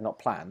sudden they've not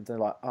planned. They're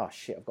like, "Oh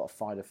shit, I've got to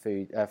find a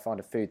food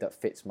that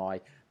fits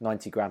my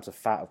 90 grams of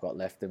fat I've got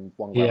left and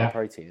 1 gram of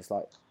protein." It's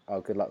like,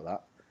 "Oh, good luck with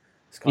that."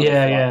 It's kind of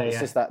it's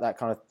just that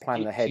kind of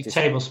planning ahead.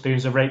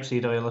 Tablespoons of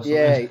rapeseed oil or something.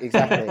 Yeah,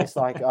 exactly. It's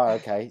like, oh,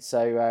 okay.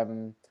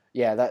 So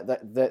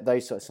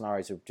those sort of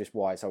scenarios are just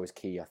why it's always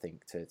key, I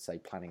think, to say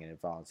planning in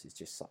advance is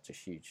just such a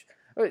huge.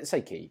 I would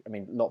say key. I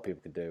mean, a lot of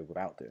people can do it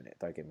without doing it.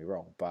 Don't get me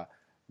wrong, but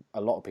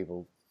a lot of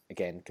people,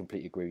 again,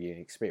 completely agree with you in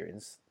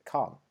experience,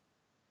 can't.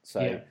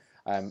 So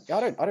I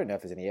don't know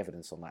if there's any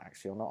evidence on that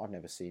actually or not. I've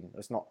never sseen.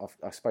 It's not.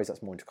 I suppose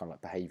that's more into kind of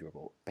like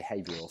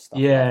behavioural stuff.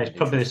 Yeah, it's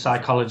probably the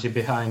psychology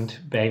behind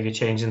behaviour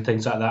change and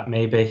things like that,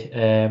 maybe.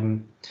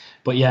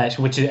 But yeah,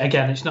 which is,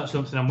 again, it's not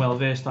something I'm well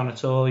versed on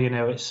at all.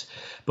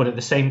 But at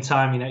the same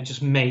time, it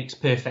just makes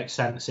perfect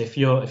sense. If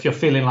you're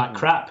feeling like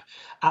crap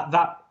at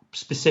that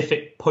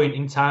specific point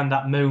in time,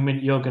 that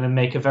moment, you're going to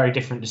make a very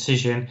different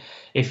decision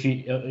if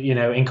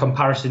in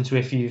comparison to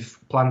if you've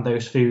planned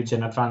those foods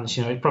in advance.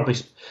 It probably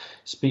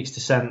speaks to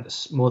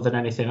sense more than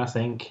anything, I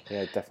think.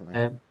 Yeah,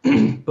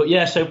 definitely. But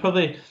yeah, so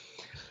probably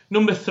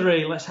number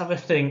 3, let's have a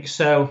think.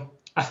 So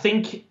I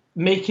think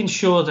making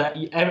sure that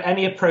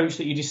any approach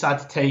that you decide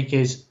to take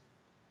is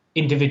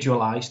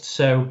individualized.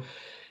 So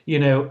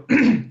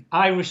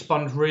I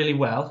respond really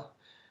well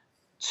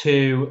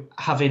to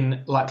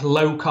having like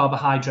low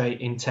carbohydrate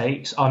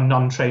intakes on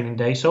non-training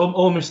days, so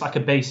almost like a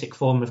basic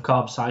form of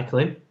carb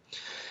cycling.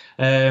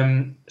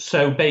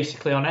 So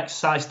basically on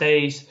exercise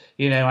days,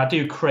 I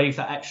do crave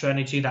that extra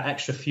energy, that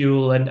extra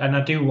fuel, and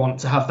I do want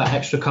to have that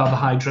extra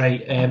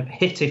carbohydrate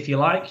hit, if you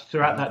like,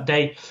 throughout that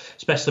day,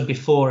 especially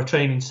before a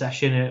training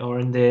session or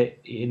in the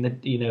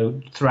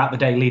throughout the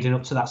day leading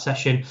up to that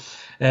session.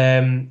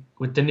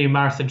 With the new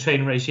marathon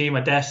training regime,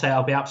 I dare say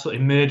I'll be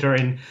absolutely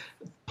murdering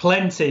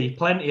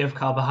plenty of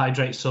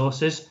carbohydrate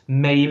sources.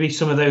 Maybe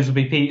some of those will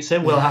be pizza.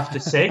 We'll have to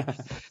see.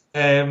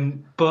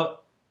 But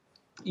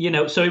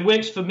so it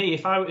works for me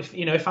if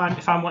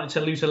I'm wanting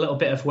to lose a little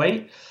bit of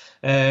weight.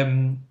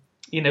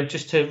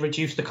 Just to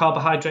reduce the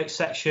carbohydrate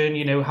section.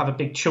 Have a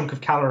big chunk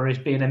of calories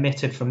being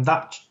emitted from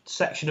that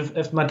section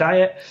of my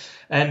diet,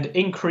 and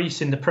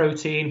increasing the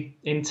protein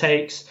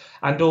intakes,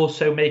 and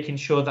also making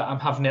sure that I'm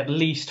having at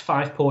least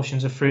 5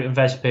 portions of fruit and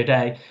veg per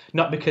day.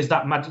 Not because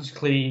that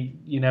magically,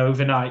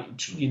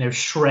 overnight,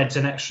 shreds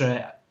an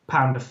extra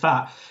pound of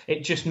fat.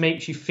 It just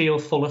makes you feel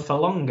fuller for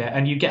longer,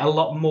 and you get a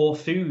lot more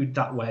food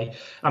that way.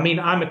 I mean,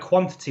 I'm a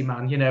quantity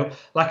man.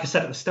 Like I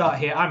said at the start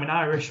here, I'm an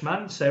Irish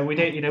man, so we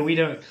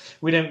don't.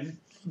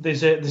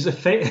 There's a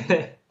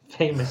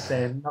famous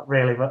saying, not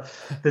really, but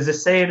there's a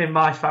saying in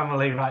my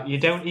family, right? You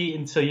don't eat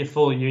until you're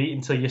full, you eat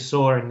until you're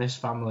sore in this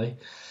family.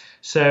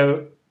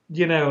 So,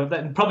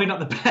 that probably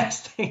not the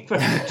best thing for a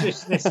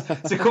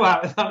nutritionist to come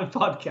out with on a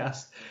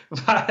podcast.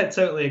 But I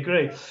totally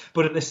agree.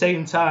 But at the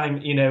same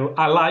time,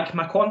 I like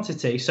my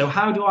quantity. So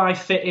how do I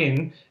fit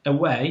in a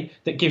way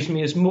that gives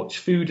me as much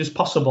food as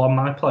possible on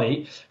my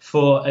plate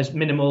for as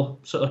minimal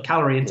sort of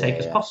calorie intake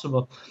as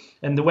possible?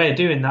 And the way of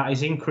doing that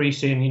is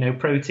increasing,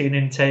 protein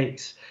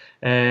intakes.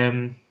 We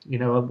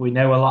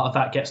know a lot of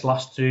that gets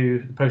lost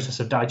through the process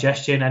of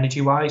digestion,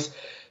 energy-wise.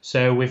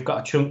 So we've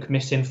got a chunk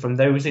missing from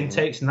those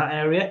intakes in that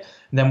area.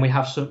 And then we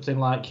have something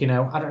like,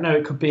 I don't know,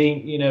 it could be,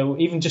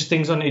 even just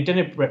things on your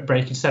dinner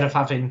break, instead of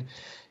having,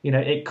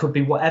 it could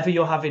be whatever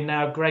you're having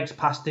now, Greg's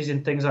pasties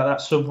and things like that,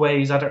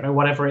 Subways, I don't know,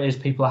 whatever it is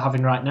people are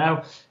having right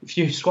now. If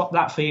you swap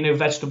that for,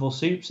 vegetable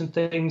soups and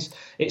things,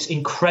 it's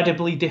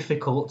incredibly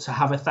difficult to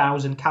have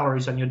 1,000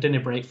 calories on your dinner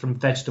break from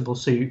vegetable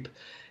soup,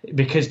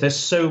 because there's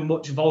so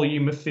much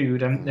volume of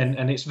food and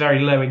it's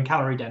very low in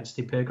calorie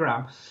density per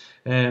gram.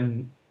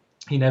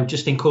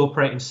 Just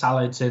incorporating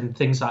salads and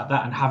things like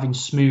that, and having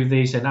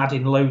smoothies and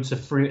adding loads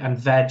of fruit and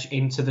veg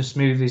into the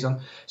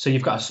smoothies. So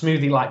you've got a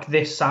smoothie like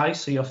this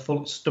size, so your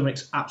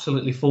stomach's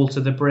absolutely full to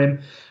the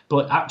brim,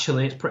 but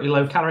actually it's pretty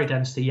low calorie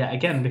density yet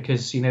again,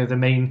 because, the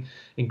main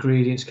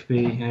ingredients could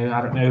be,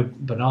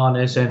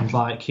 bananas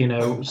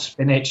and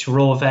spinach,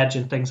 raw veg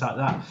and things like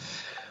that.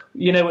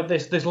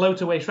 there's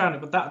loads of ways around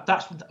it, but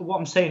that's what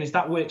I'm saying is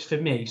that works for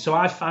me. So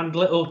I found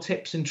little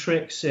tips and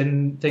tricks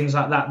and things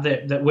like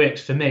that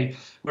works for me.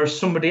 Whereas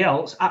somebody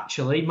else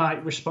actually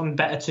might respond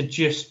better to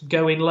just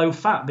going low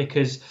fat,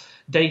 because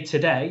day to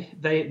day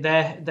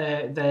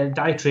their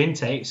dietary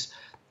intakes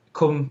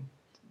come,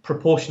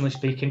 proportionally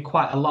speaking,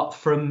 quite a lot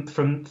from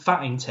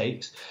fat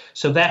intakes.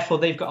 So therefore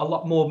they've got a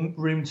lot more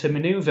room to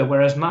maneuver,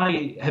 whereas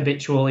my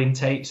habitual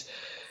intakes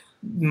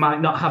might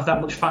not have that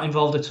much fat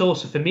involved at all.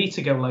 So for me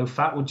to go low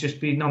fat would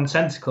just be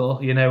nonsensical.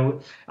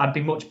 I'd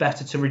be much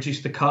better to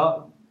reduce the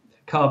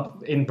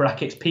carb in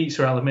brackets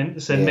pizza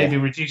elements and maybe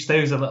reduce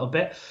those a little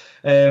bit.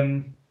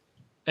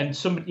 And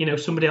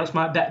somebody else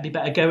might be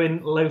better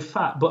going low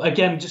fat. But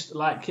again, just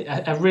like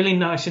a really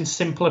nice and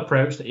simple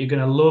approach that you're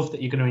going to love,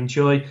 that you're going to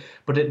enjoy,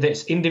 but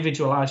that's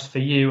individualized for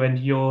you and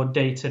your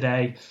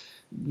day-to-day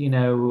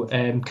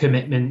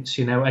commitments.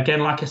 Again,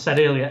 like I said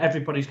earlier,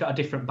 everybody's got a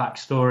different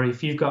backstory.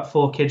 If you've got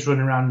 4 kids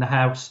running around the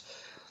house,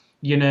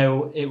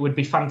 it would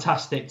be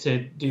fantastic to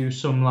do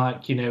some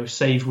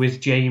Save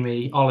with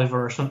Jamie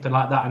Oliver or something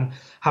like that, and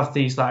have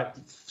these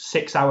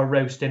 6-hour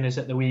roast dinners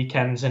at the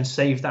weekends and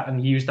save that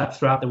and use that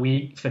throughout the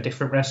week for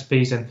different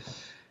recipes. And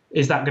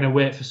is that going to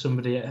work for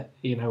somebody,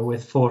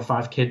 with 4 or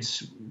 5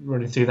 kids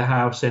running through the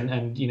house and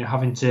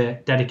having to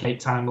dedicate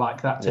time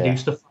like that to do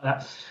stuff like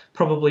that?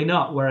 Probably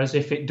not. Whereas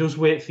if it does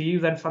work for you,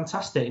 then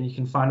fantastic, and you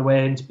can find a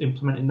way into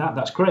implementing that.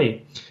 That's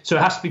great. So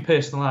it has to be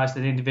personalised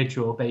and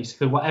individual,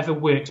 basically. Whatever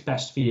works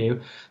best for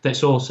you.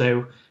 That's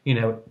also,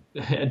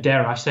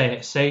 dare I say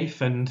it,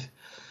 safe and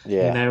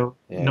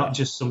not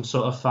just some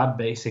sort of fad,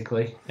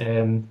 basically.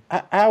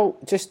 How,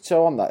 just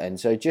so on that then,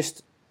 so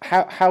just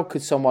how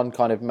could someone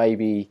kind of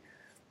maybe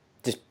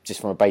just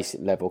from a basic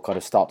level kind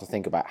of start to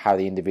think about how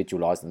they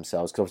individualise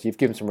themselves? Because obviously you've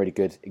given some really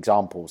good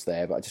examples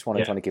there, but I just want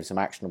to kind of give some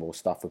actionable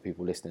stuff for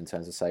people listening in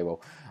terms of say,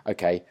 well,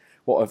 okay,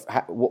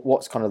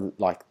 what's kind of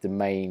like the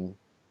main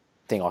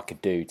thing I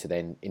could do to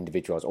then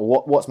individualise,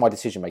 or what's my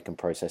decision making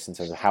process in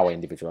terms of how I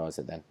individualise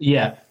it then?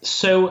 Yeah,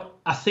 so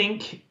I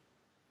think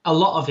a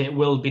lot of it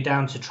will be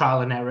down to trial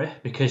and error,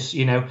 because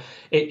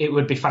it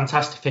would be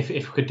fantastic if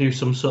we could do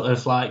some sort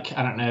of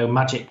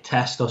magic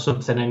test or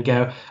something and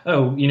go,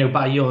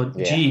 by your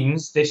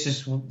genes this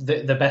is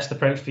the best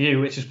approach for you,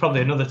 which is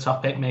probably another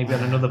topic maybe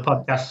on another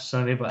podcast or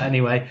something. But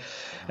anyway,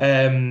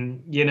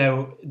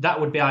 that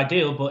would be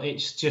ideal, but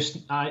it's just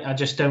I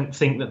just don't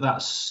think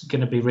that's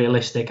going to be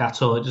realistic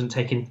at all. It doesn't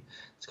take into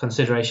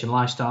consideration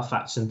lifestyle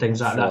factors and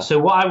things like that. So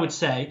what I would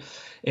say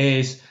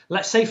is,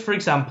 let's say, for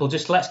example,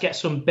 let's get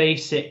some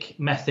basic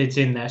methods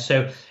in there.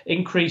 So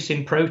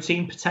increasing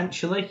protein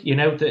potentially,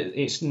 that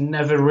it's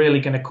never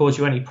really going to cause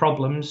you any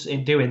problems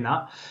in doing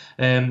that.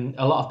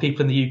 A lot of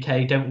people in the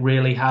UK don't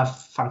really have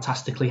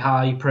fantastically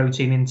high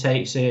protein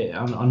intakes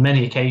on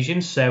many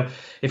occasions. So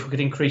if we could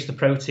increase the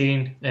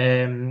protein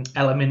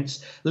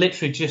elements,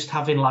 literally just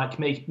having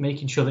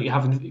making sure that you're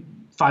having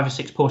 5 or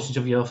 6 portions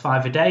of your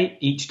 5 a day,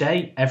 each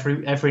day,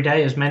 every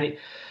day, as many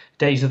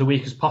days of the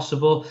week as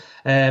possible,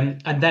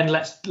 and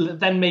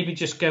then maybe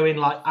just go in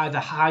either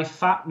high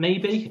fat,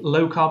 maybe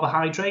low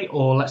carbohydrate,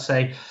 or let's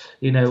say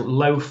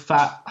low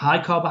fat,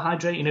 high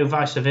carbohydrate,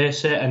 vice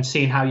versa, and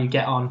seeing how you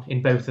get on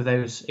in both of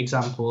those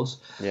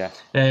examples.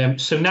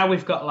 So now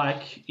we've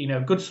got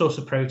good source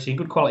of protein,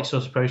 good quality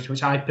source of protein,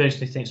 which I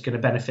personally think is going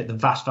to benefit the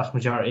vast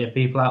majority of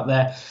people out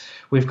there.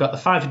 We've got the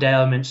 5 a day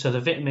elements, so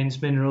the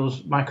vitamins,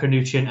 minerals,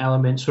 micronutrient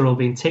elements are all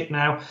being ticked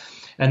now.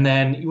 And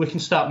then we can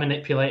start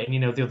manipulating,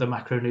 the other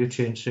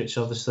macronutrients, which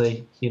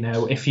obviously,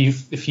 if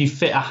you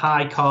fit a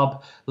high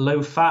carb,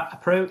 low fat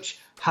approach,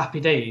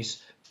 happy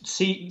days.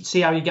 See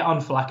how you get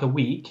on for a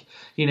week.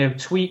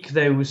 Tweak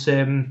those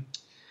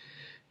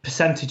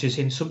percentages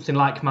in something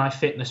like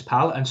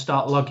MyFitnessPal and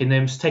start logging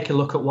them. So take a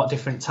look at what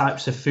different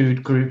types of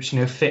food groups,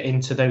 fit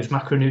into those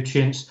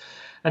macronutrients,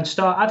 and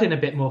start adding a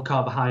bit more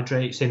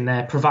carbohydrates in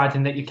there,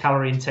 providing that your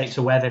calorie intakes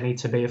are where they need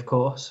to be, of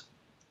course.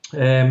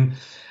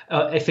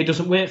 If it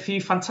doesn't work for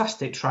you,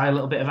 fantastic. Try a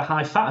little bit of a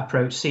high fat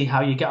approach. See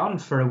how you get on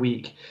for a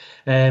week.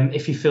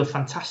 If you feel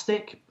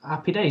fantastic,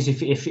 happy days.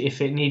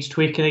 If it needs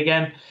tweaking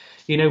again,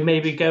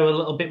 maybe go a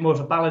little bit more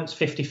of a balance,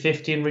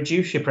 50-50, and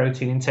reduce your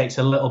protein intakes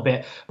a little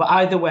bit. But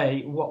either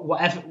way,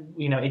 whatever,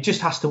 it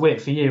just has to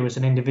work for you as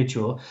an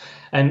individual.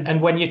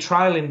 And when you're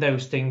trialing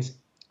those things,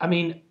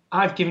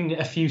 I've given you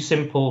a few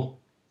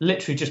simple,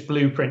 literally just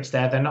blueprints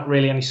there. They're not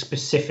really any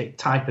specific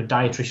type of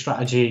dietary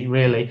strategy,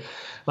 really.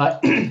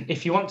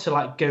 If you want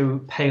to go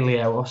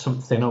paleo or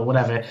something or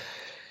whatever,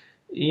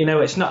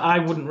 it's not. I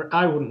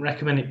wouldn't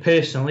recommend it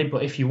personally.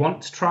 But if you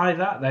want to try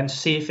that, then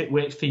see if it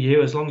works for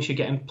you. As long as you're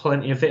getting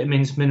plenty of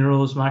vitamins,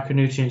 minerals,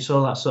 micronutrients,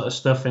 all that sort of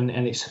stuff, and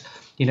it's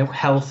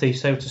healthy,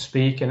 so to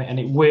speak, and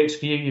it works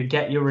for you. You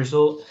get your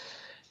result.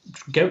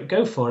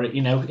 Go for it.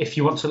 If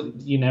you want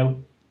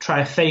to,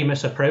 try a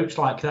famous approach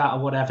like that or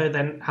whatever,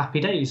 then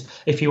happy days.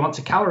 If you want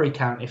to calorie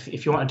count,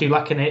 if you want to do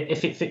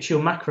if it fits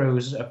your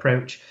macros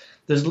approach.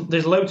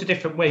 There's loads of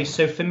different ways.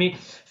 So for me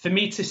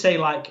to say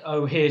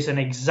here's an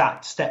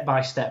exact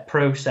step-by-step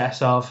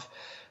process of,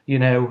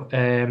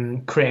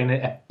 creating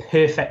a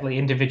perfectly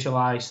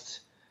individualized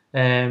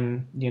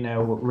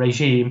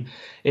regime,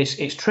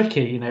 it's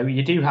tricky.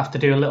 You do have to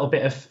do a little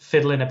bit of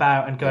fiddling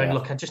about and going, Yeah.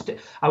 look, I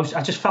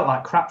just felt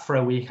like crap for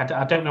a week.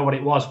 I don't know what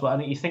it was,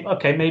 but you think,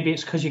 okay, maybe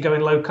it's because you're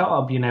going low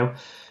carb.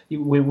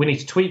 We need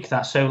to tweak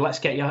that. So let's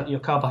get your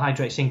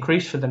carbohydrates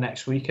increased for the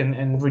next week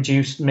and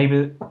reduce,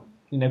 maybe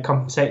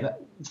compensate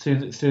that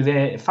through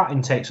the fat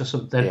intakes or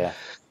something. Yeah.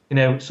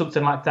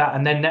 Something like that.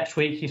 And then next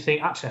week you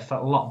think, actually, I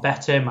felt a lot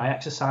better. My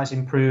exercise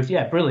improved.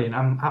 Yeah, brilliant.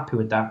 I'm happy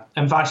with that.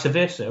 And vice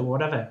versa, or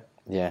whatever.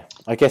 Yeah,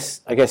 I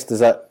guess does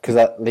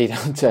that lead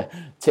on to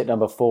tip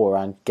number 4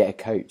 around get a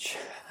coach?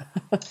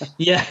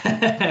 Yeah,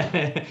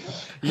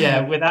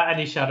 yeah, without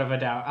any shadow of a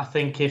doubt. I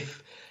think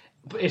if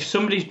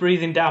somebody's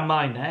breathing down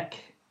my neck,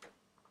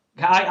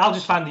 I'll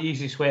just find the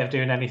easiest way of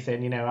doing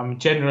anything. I'm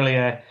generally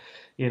a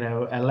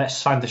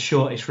let's find the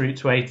shortest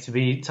route way to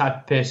be type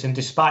of person,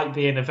 despite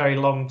being a very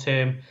long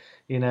term,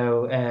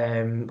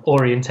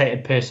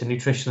 orientated person,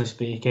 nutritionally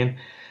speaking.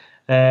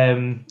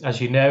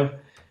 As you know.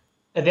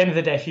 At the end of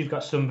the day, if you've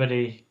got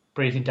somebody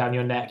breathing down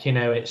your neck,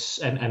 it's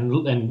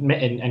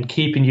and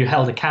keeping you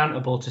held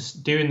accountable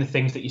to doing the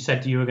things that you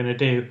said you were going to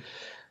do.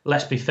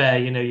 Let's be fair,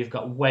 you've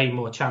got way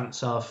more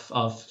chance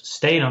of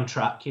staying on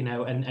track,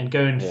 and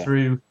going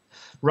through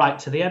right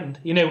to the end.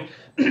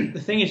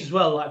 The thing is as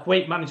well, like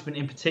weight management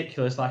in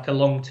particular is like a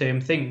long-term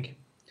thing.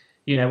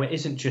 It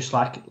isn't just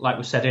like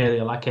we said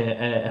earlier, like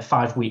a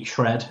 5-week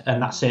shred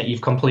and that's it. You've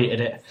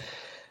completed it.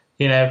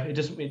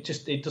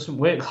 It doesn't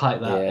work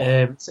like that.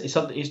 Yeah.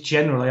 It's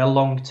generally a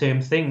long-term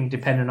thing,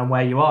 depending on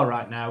where you are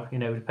right now.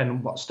 Depending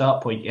on what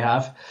start point you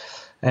have.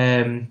 It's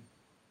going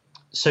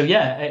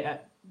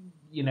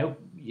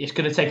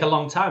to take a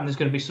long time. There's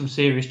going to be some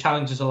serious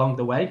challenges along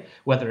the way,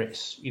 whether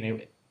it's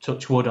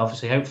touch wood,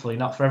 obviously, hopefully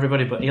not for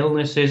everybody, but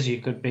illnesses.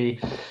 You could be,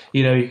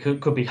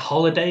 could be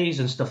holidays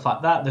and stuff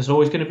like that. There's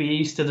always going to be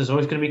Easter. There's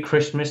always going to be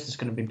Christmas. There's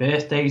going to be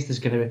birthdays.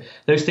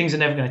 Those things are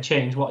never going to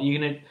change. What are you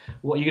going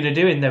to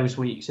do in those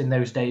weeks, in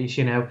those days?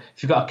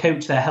 If you've got a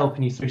coach there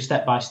helping you through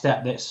step by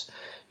step, that's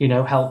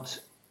helped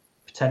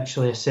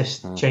potentially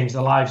assist change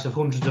the lives of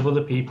hundreds of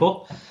other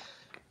people.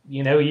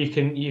 You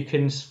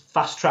can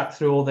fast track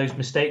through all those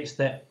mistakes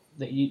that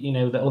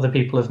that other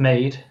people have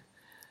made.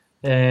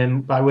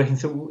 By working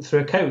through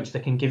a coach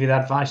that can give you the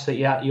advice that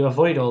you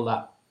avoid all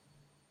that,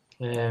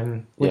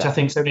 which I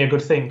think is only a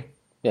good thing.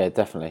 Yeah,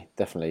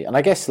 definitely. And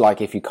I guess like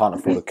if you can't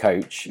afford a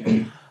coach,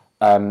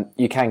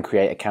 you can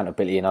create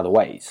accountability in other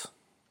ways.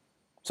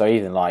 So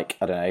even like,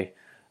 I don't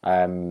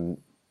know,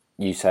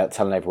 you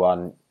telling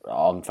everyone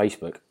on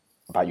Facebook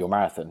about your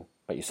marathon,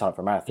 but you sign up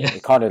for a marathon.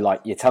 It's kind of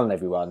like you're telling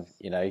everyone,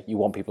 you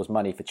want people's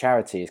money for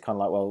charity. It's kind of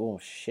like, well, oh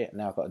shit,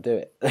 now I've got to do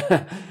it.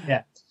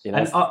 Yeah.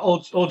 And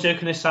all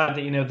joking aside,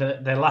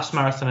 that the last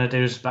marathon I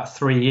did was about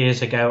 3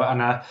 years ago,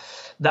 and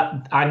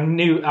I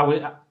knew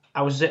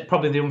I was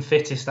probably the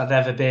unfittest I'd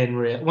ever been.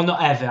 Really, well,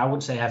 not ever. I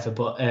wouldn't say ever,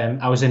 but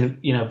I was in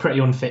a pretty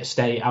unfit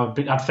state.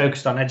 I'd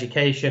focused on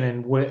education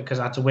and work because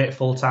I had to work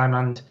full time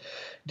and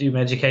do my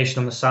education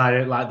on the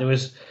side. Like there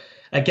was.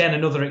 Again,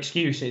 another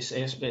excuse.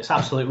 It's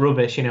absolute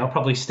rubbish. I'll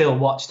probably still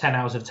watch 10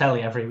 hours of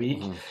telly every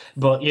week.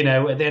 But,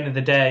 at the end of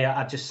the day,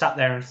 I just sat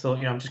there and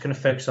thought, I'm just going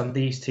to focus on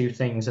these 2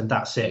 things and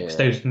that's it. Because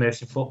those are the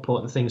most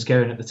important things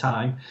going at the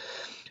time.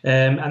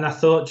 And I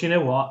thought, do you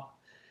know what?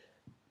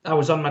 I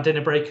was on my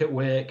dinner break at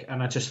work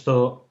and I just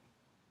thought,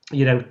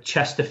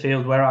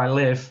 Chesterfield, where I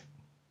live,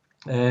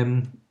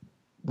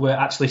 were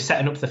actually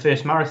setting up the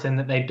first marathon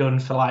that they'd done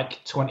for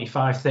like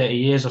 25, 30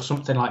 years or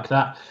something like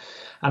that.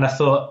 And I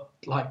thought,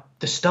 like,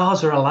 the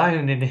stars are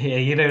aligning in here.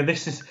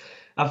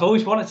 I've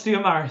always wanted to do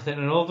a marathon,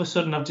 and all of a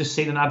sudden I've just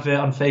seen an advert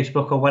on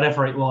Facebook or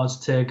whatever it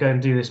was to go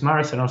and do this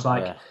marathon. I was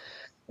like,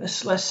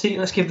 let's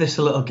give this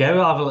a little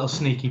go. I'll have a little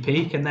sneaky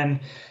peek. And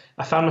then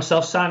I found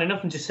myself signing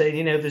up and just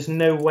saying, there's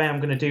no way I'm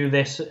going to do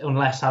this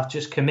unless I've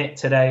just commit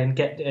today and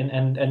get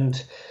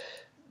and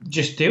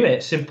just do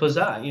it. Simple as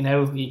that.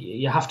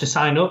 You have to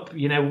sign up.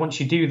 Once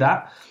you do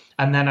that.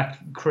 And then I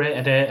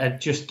created a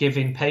Just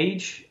Giving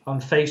page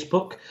on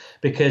Facebook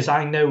because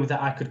I know that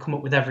I could come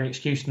up with every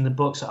excuse in the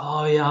book. So,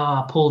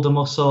 I pulled a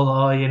muscle.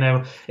 Or,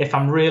 if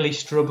I'm really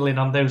struggling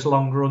on those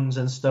long runs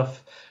and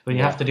stuff, when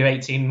you have to do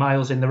 18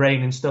 miles in the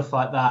rain and stuff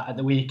like that at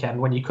the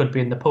weekend when you could be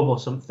in the pub or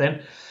something,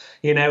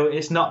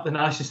 it's not the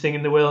nicest thing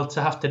in the world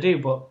to have to do.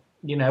 But,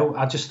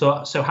 I just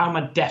thought, so how am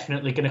I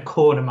definitely going to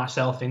corner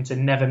myself into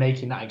never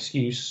making that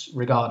excuse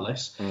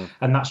regardless?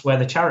 And that's where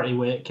the charity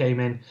work came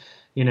in.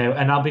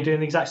 And I'll be doing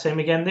the exact same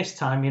again this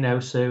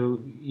time,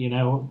 so,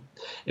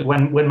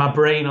 when my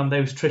brain on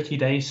those tricky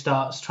days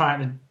starts trying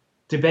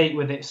to debate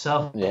with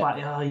itself,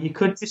 like, you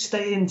could just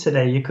stay in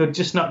today, you could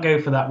just not go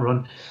for that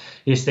run.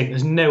 You just think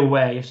there's no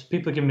way. If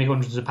people give me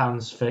hundreds of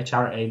pounds for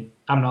charity,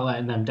 I'm not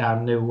letting them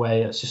down. No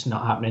way. It's just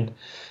not happening.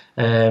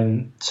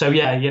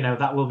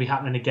 That will be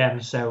happening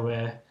again.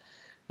 So,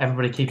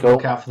 everybody keep a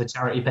lookout for the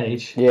charity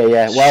page.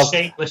 Yeah. Well,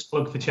 shameless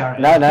plug for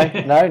charity. No. I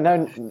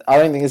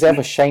don't think it's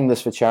ever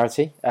shameless for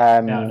charity.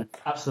 No,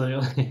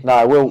 absolutely.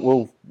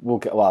 No, we'll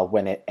get. Well,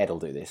 when Ed will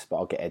do this, but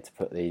I'll get Ed to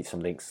put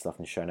some links and stuff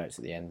in the show notes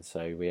at the end.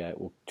 So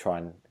we'll try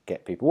and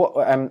get people.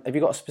 What have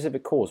you got a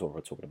specific cause while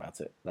we're talking about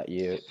it that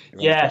you?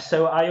 Yeah,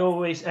 so I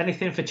always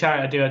anything for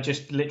charity I do, I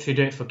just literally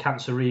do it for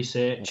cancer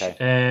research.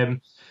 Okay.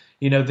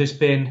 There's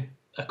been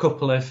a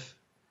couple of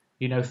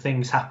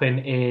things happen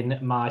in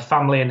my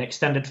family and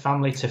extended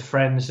family to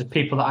friends and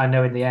people that I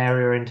know in the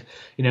area, and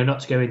not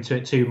to go into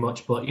it too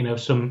much, but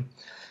some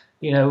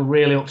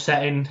really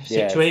upsetting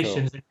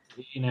situations. Yeah,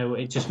 sure.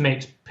 It just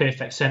makes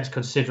perfect sense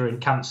considering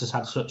cancer's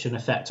had such an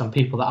effect on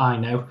people that I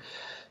know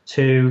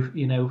to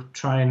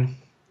try and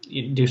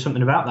do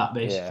something about that,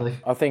 basically.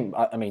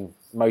 Yeah. I mean,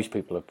 most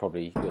people have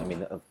probably, I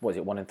mean, what is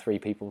it, 1 in 3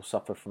 people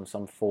suffer from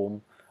some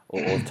form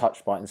or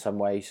touched by it in some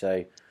way.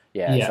 So,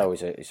 yeah,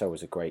 it's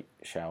always a great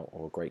shout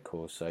or a great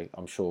cause. So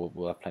I'm sure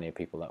we'll have plenty of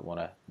people that want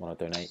to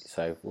donate.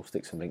 So we'll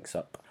stick some links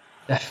up.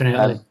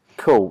 Definitely.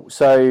 Cool.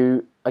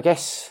 So I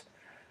guess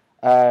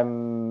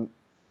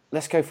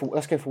let's go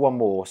for one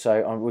more.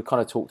 So we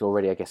kind of talked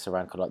already, I guess,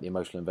 around kind of like the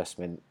emotional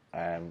investment,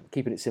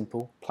 keeping it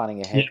simple,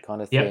 planning ahead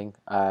kind of thing.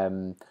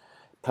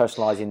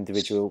 Personalised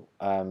individual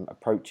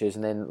approaches,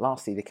 and then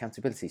lastly the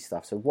accountability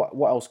stuff. So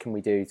what else can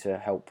we do to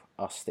help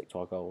us stick to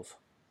our goals?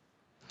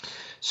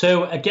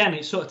 So again,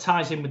 it sort of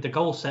ties in with the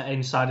goal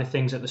setting side of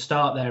things at the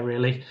start there,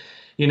 really.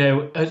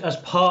 As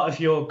part of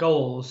your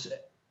goals,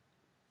 at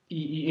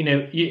the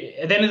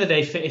end of the day,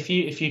 if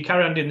you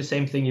carry on doing the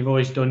same thing you've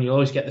always done, you'll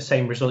always get the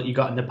same result you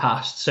got in the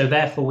past. So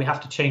therefore, we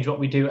have to change what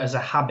we do as a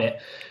habit,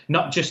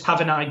 not just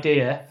have an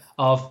idea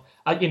of,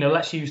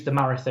 let's use the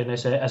marathon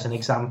as an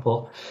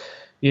example.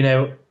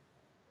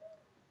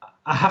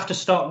 I have to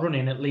start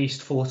running at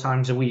least 4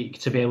 times a week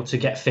to be able to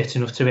get fit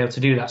enough to be able to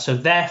do that. So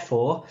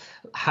therefore,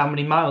 how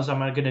many miles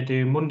am I going to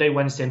do Monday,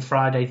 Wednesday and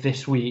Friday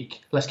this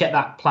week? Let's get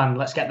that planned.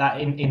 Let's get that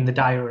in the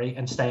diary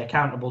and stay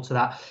accountable to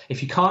that.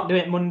 If you can't do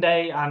it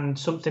Monday and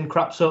something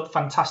crops up,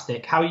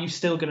 fantastic. How are you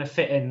still going to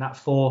fit in that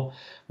 4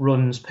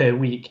 runs per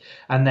week?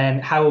 And then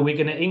how are we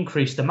going to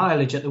increase the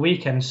mileage at the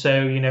weekend?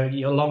 So,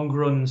 your long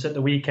runs at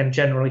the weekend,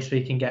 generally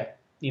speaking, get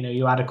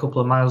you add a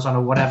couple of miles on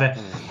or whatever,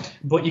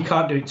 but you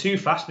can't do it too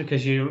fast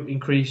because you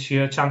increase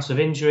your chance of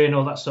injury and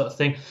all that sort of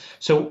thing.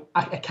 So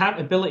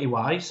accountability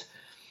wise,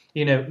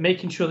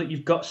 making sure that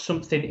you've got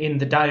something in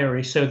the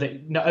diary so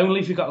that not only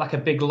have you got like a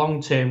big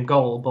long-term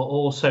goal, but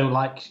also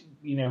like,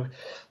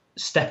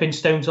 stepping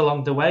stones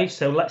along the way.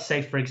 So let's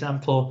say, for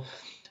example,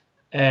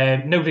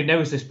 nobody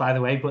knows this, by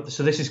the way, but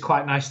so this is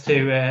quite nice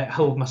to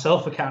hold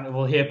myself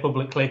accountable here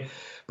publicly,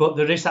 but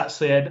there is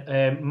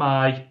actually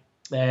my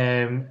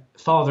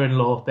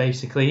father-in-law,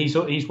 basically,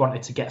 he's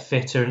wanted to get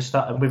fitter and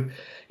start. And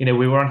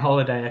we were on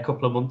holiday a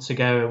couple of months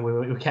ago, and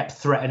we kept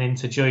threatening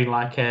to join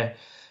like a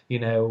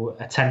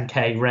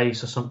 10k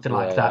race or something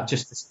like that,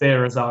 just to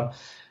spur us on.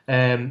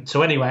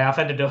 So anyway, I've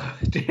ended up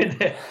doing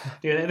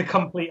the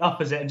complete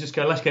opposite and just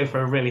let's go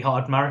for a really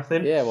hard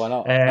marathon. Yeah, why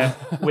not?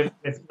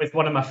 with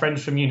one of my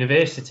friends from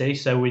university.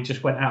 So we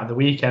just went out on the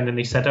weekend, and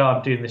he said, "Oh,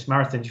 I'm doing this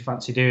marathon. Do you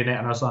fancy doing it?"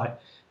 And I was like,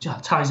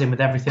 "It ties in with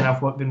everything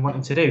I've been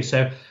wanting to do."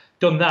 So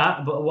done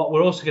that, but what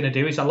we're also going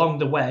to do is along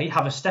the way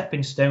have a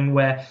stepping stone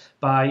where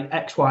by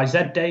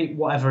XYZ date,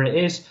 whatever it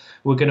is,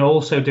 we're going to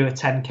also do a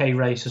 10k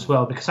race as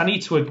well, because I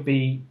need to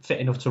be fit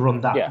enough to run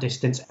that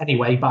distance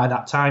anyway by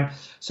that time.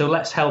 So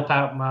let's help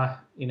out my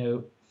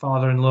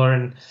father-in-law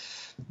and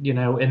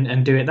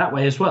and do it that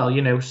way as well.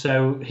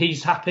 So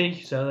he's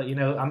happy, so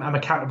that I'm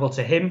accountable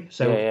to him,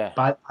 so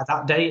by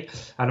that date,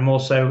 and I'm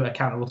also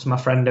accountable to my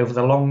friend over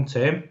the long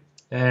term,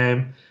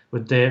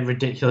 with the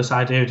ridiculous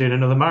idea of doing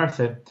another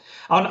marathon.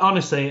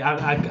 Honestly,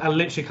 I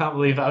literally can't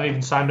believe that I've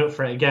even signed up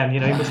for it again. He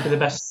must be the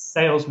best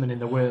salesman in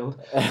the world.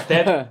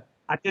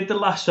 I did the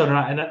last one,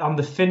 right, and on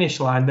the finish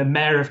line, the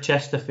mayor of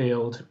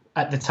Chesterfield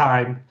at the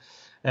time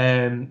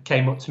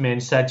came up to me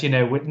and said,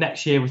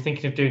 next year we're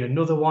thinking of doing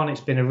another one. It's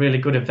been a really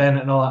good event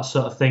and all that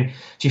sort of thing.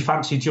 Do you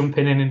fancy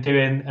jumping in and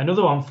doing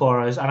another one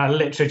for us? And I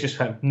literally just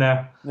went,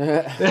 no.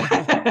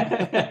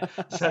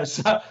 so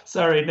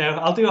sorry, no.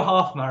 I'll do a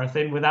half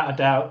marathon without a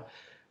doubt,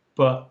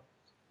 but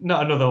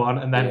not another one.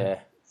 And then a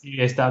few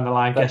years down the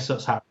line, guess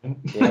what's happening?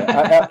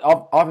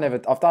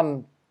 I've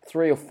done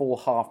 3 or 4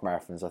 half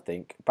marathons, I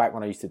think, back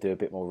when I used to do a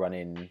bit more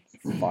running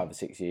 5 or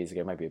 6 years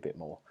ago, maybe a bit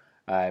more.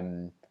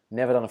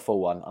 Never done a full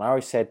one, and I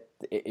always said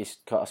it's.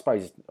 I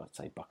suppose I'd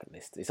say bucket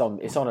list. It's on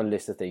a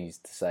list of things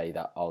to say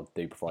that I'll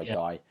do before I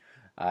die.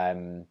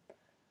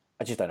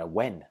 I just don't know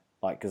when,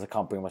 because I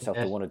can't bring myself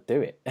to want to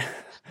do it.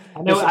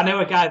 I know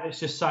a guy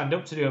that's just signed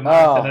up to do a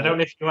marathon. I don't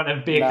know if you want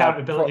to be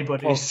accountability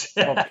buddies.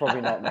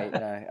 Probably not, mate.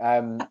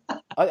 No.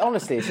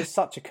 Honestly, it's just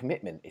such a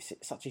commitment. It's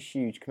such a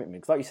huge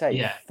commitment. Because, like you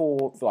say,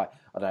 4, I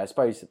don't know. I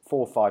suppose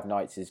 4 or 5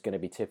 nights is going to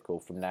be typical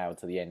from now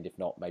to the end. If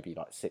not, maybe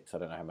 6. I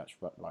don't know how much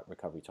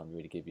recovery time you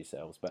really give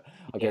yourselves. But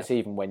I guess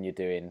even when you're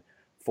doing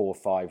 4 or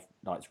 5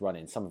 nights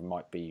running, some of them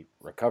might be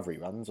recovery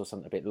runs or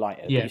something a bit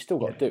lighter. But you still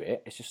got to do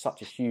it. It's just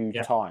such a huge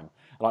time.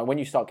 Like when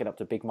you start getting up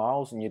to big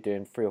miles and you're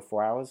doing 3 or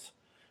 4 hours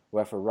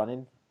worth of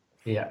running,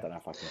 Yeah. I don't know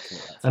if I can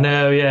commit that I time.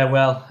 know, yeah.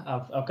 Well,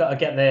 I've got to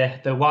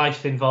get the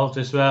wife involved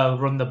as well,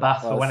 run the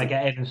bath for Well, when I so,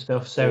 get in and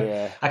stuff. So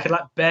yeah. I could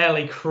like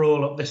barely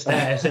crawl up the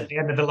stairs at the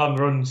end of the long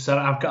run. So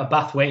I've got a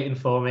bath waiting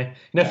for me.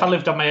 If I No,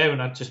 lived on my own,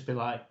 I'd just be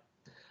like,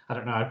 I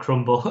don't know, I'd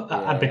crumble.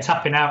 I'd be yeah.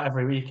 tapping out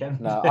every No,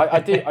 weekend.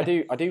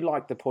 I do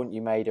like the point you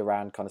made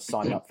around kind of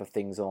signing up for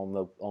things on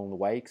the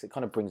way, because it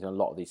kind of brings in a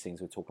lot of these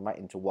things we're talking about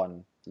into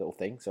one little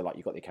thing. So like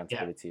you've got the Yeah,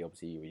 accountability,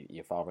 obviously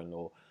your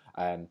father-in-law,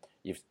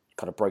 you've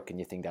kind of broken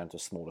your thing down to a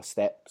smaller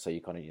step. So you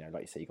kind of,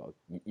 like you say,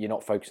 you're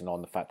not focusing on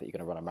the fact that you're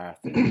going to run a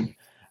marathon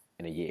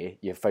in a year.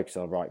 You're focused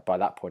on, right, by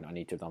that point I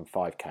need to have done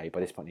 5k,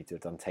 by this point I need to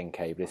have done 10k,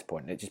 by this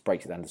point, and it just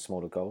breaks it down to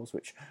smaller goals,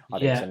 which I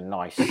think is a yeah,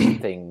 nice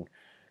thing,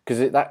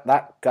 because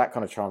that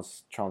kind of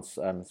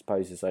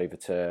transposes over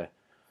to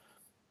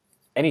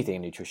anything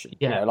in nutrition.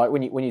 yeah, Like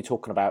when you're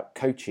talking about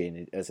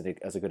coaching as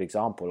a good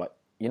example, like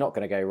you're not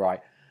going to go, right,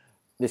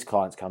 this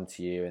client's come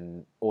to you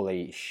and all they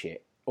eat is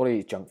shit, all they eat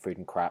is junk food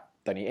and crap,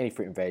 don't eat any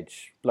fruit and veg,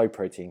 low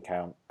protein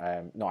count,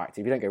 not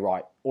active. You don't go,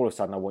 right, all of a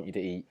sudden I want you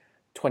to eat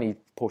 20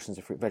 portions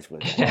of fruit and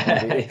vegetables.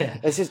 yeah.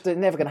 It's just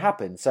never going to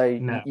happen. So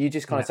No, you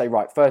just kind no. of say,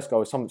 right, first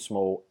goal is something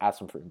small, add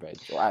some fruit and veg,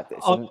 or add this.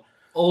 And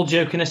All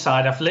joking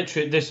aside, I've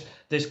literally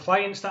there's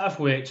clients that I've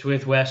worked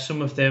with where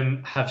some of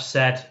them have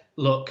said,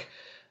 "Look,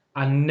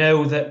 I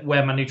know that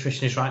where my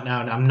nutrition is right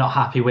now, and I'm not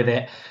happy with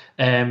it.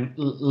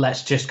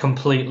 Let's just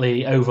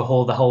completely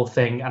overhaul the whole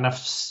thing." And I've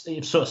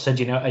sort of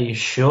said, "Are you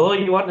sure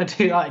you want to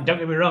do that? Don't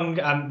get me wrong,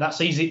 and that's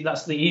easy.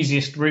 That's the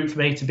easiest route for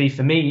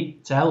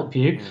me to help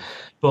you.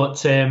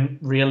 But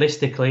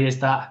realistically, is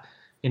that?"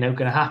 Going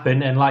to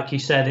happen. And like you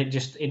said,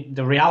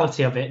 the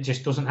reality of it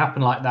just doesn't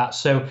happen like that.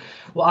 So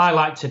what I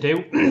like to do,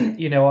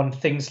 on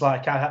things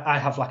like I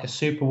have like a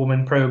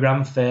Superwoman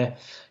program for,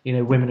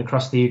 women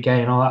across the UK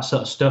and all that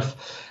sort of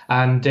stuff.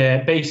 And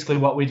basically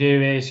what we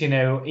do is,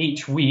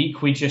 each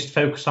week we just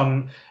focus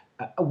on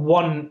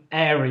one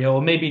area,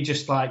 or maybe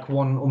just like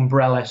one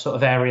umbrella sort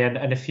of area,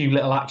 and a few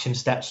little action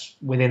steps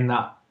within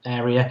that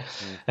area.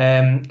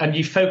 And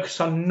you focus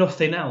on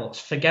nothing else.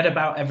 Forget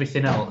about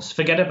everything else.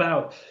 Forget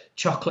about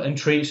chocolate and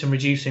treats and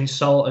reducing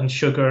salt and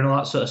sugar and all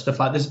that sort of stuff.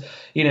 Like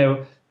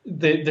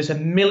there's a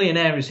million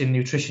areas in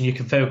nutrition you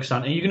can focus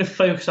on, and you're going to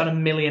focus on a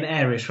million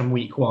areas from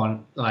week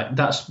one. Like,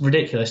 that's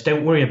ridiculous.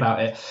 Don't worry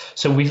about it.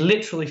 So we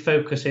literally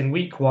focus in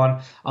week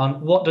one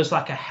on what does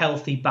like a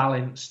healthy,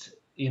 balanced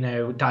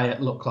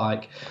diet look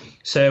like.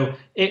 So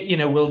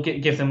we'll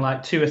give them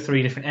like 2 or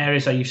 3 different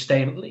areas. Are you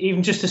staying,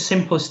 even just as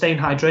simple as staying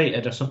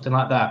hydrated or something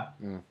like that?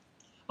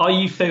 Are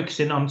you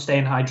focusing on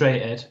staying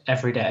hydrated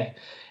every day?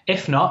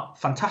 If not,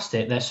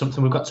 fantastic. There's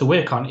something we've got to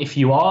work on. If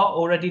you are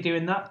already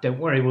doing that, don't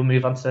worry. We'll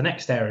move on to the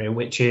next area,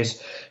 which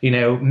is,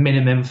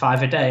 minimum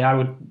 5 a day.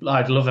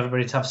 I'd love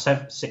everybody to have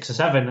 6 or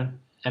 7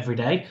 every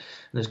day. And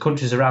there's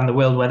countries around the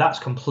world where that's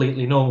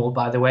completely normal.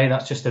 By the way,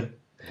 that's just a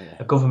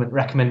government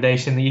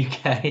recommendation in the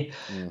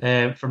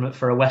UK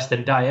for a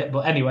Western diet.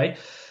 But anyway.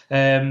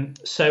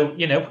 So,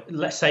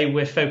 let's say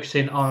we're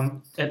focusing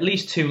on at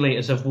least 2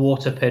 litres of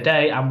water per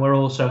day, and we're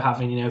also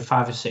having,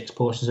 5 or 6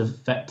 portions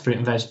of fruit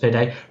and veg per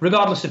day,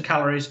 regardless of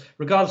calories,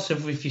 regardless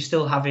of if you're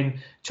still having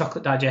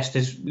chocolate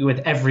digestives with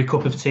every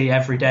cup of tea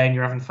every day and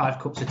you're having 5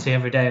 cups of tea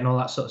every day and all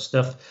that sort of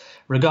stuff.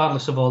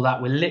 Regardless of all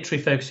that, we're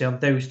literally focusing on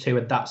those 2,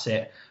 and that's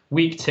it.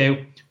 Week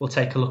 2, we'll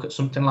take a look at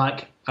something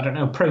like, I don't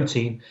know,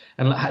 protein,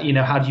 and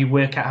how do you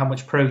work out how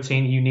much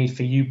protein you need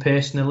for you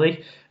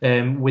personally,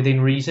 within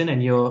reason,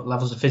 and your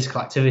levels of physical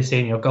activity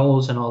and your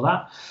goals and all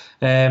that.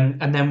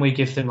 And then we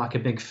give them like a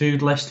big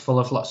food list full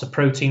of lots of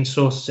protein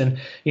sources, and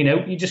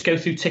you just go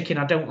through ticking.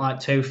 I don't like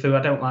tofu,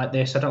 I don't like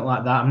this, I don't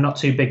like that. I'm not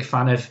too big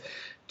fan of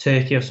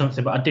turkey or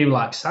something, but I do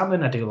like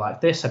salmon, I do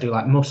like this, I do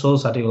like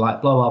mussels, I do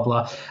like blah blah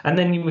blah. And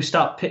then we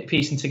start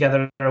piecing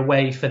together a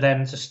way for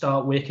them to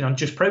start working on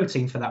just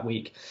protein for that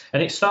week,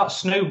 and it starts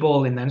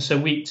snowballing then. So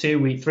week 2,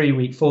 week 3,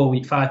 week 4,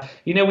 week 5,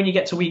 when you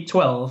get to week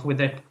 12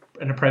 with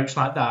an approach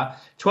like that,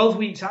 12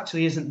 weeks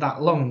actually isn't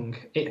that long.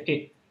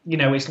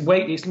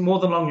 It's more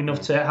than long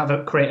enough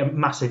to create a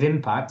massive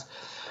impact.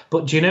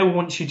 But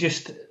once you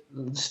just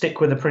stick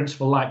with a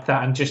principle like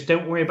that and just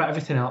don't worry about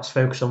everything else,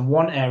 focus on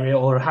one area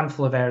or a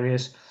handful of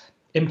areas,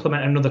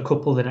 implement another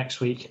couple the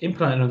next week,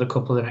 implement another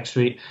couple the next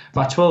week.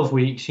 By 12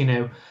 weeks,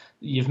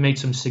 you've made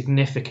some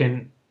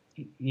significant,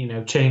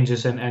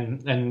 changes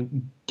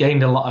and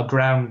gained a lot of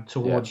ground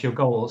towards your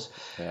goals.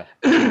 yeah,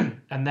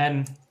 And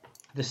then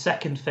the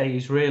second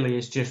phase really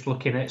is just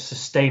looking at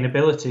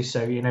sustainability.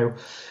 So,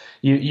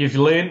 you've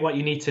learned what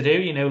you need to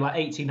do, like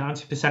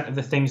 80-90% of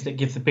the things that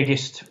give the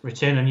biggest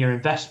return on your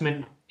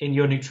investment in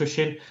your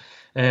nutrition,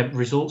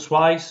 results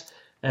wise.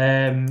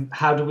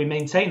 How do we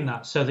maintain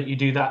that so that you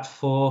do that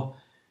for,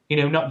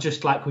 not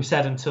just like we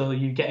said until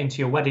you get into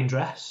your wedding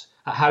dress?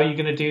 How are you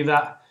going to do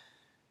that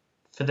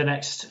for the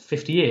next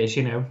 50 years,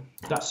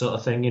 that sort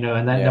of thing,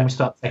 and then we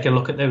start to take a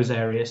look at those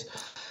areas.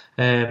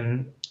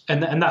 And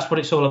that's what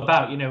it's all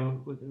about,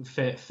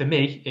 for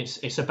me,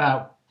 it's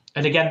about.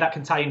 And again, that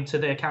can tie into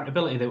the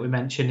accountability that we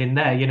mentioned in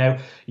there.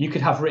 You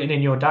could have written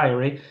in your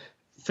diary,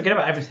 forget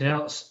about everything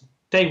else.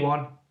 Day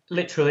 1,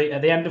 literally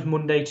at the end of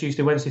Monday,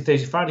 Tuesday, Wednesday,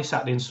 Thursday, Friday,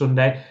 Saturday, and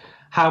Sunday.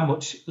 How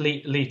much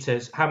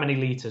liters? How many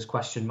liters?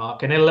 Question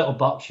mark. And in a little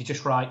box, you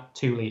just write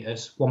 2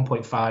 liters,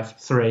 1.5,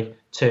 3,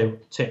 2,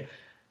 2.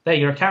 There,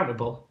 you're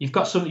accountable. You've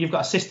got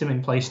a system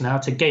in place now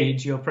to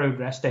gauge your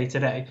progress day to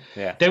day.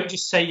 Yeah. Don't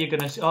just say you're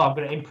going to. Oh, I'm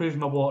going to improve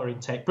my water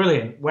intake.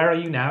 Brilliant. Where are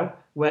you now?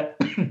 Where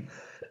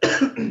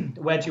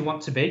where do you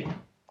want to be?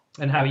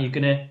 And how are you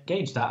going to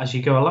gauge that as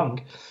you go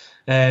along?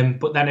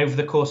 But then over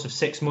the course of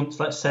 6 months,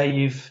 let's say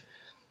you've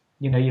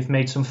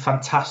made some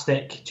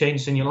fantastic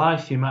changes in your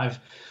life. You might have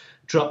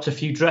dropped a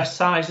few dress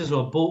sizes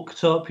or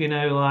bulked up, you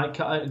might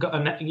have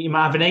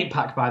an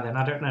 8-pack by then.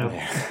 I don't know.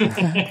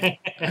 Yeah.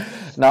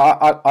 No,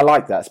 I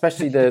like that,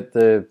 especially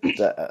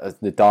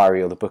the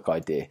diary or the book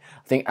idea.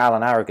 I think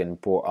Alan Aragon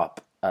brought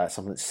up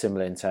something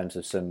similar in terms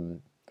of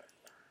some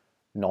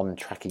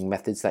non-tracking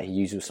methods that he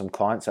used with some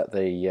clients at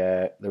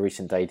the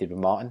recent day he did with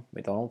Martin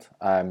McDonald,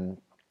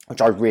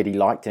 which I really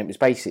liked. And it was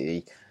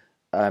basically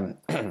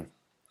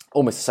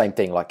almost the same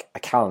thing, like a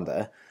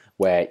calendar,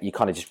 where you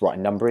kind of just write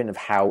a number in of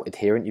how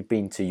adherent you've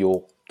been to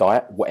your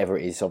diet, whatever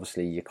it is,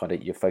 obviously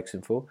you're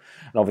focusing for,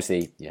 and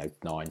obviously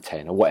 9,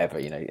 10 or whatever,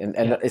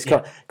 and it's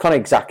kind of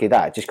exactly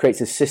that. It just creates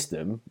a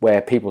system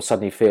where people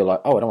suddenly feel like,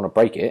 oh, I don't want to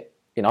break it.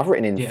 I've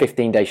written in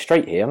 15 days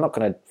straight here. I'm not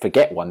going to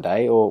forget one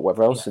day or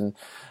whatever else, and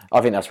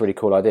I think that's a really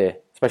cool idea.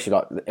 Especially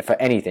like for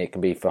anything, it can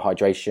be for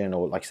hydration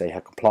or like say how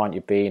compliant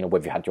you've been, or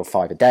whether you had your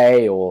 5 a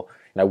day or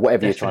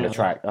whatever you're trying to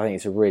track. I think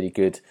it's a really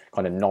good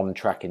kind of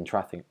non-tracking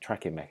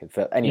tracking method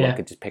for anyone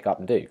could just pick up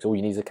and do, because all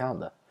you need is a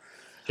calendar.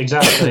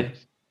 Exactly.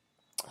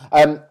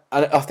 And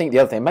I think the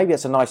other thing, maybe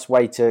that's a nice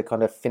way to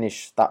kind of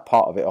finish that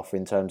part of it off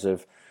in terms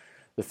of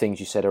the things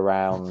you said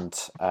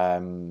around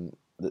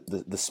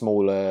the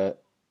smaller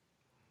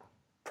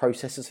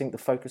processes, I think, to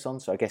focus on.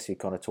 So I guess you're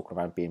kind of talking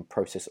about being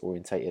process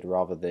orientated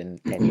rather than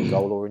end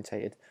goal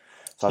orientated.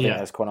 So I think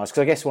that's quite nice,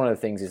 because I guess one of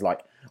the things is like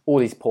all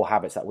these poor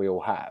habits that we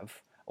all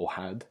have or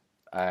had,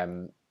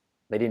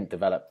 they didn't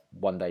develop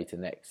one day to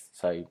the next.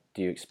 So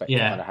do you expect to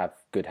kind of have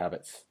good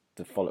habits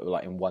to follow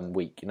like in 1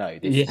 week?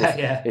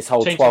 This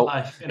whole change 12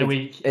 life in a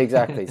week.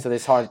 Exactly. So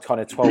this whole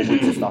kind of 12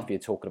 weeks of stuff you're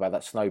talking about,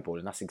 that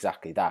snowballing, that's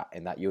exactly that,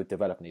 in that you're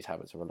developing these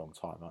habits over a long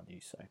time, aren't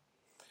you? So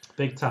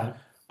big time.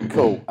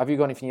 Cool. Have you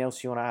got anything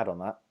else you want to add on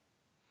that?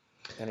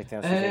 Anything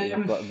else you think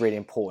you've got really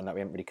important that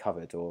we haven't really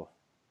covered, or?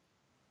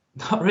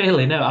 Not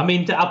really, no. I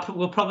mean,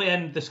 we'll probably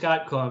end the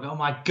Skype call and go, oh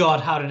my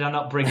God, how did I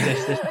not bring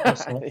this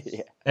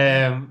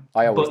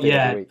I always do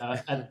every week.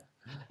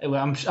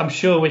 I'm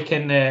sure we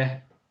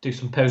can do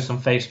some posts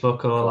on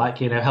Facebook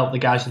or help the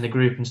guys in the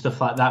group and stuff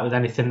like that with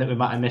anything that we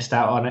might have missed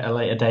out on at a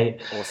later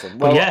date. Awesome.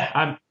 Well,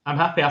 but I'm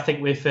happy. I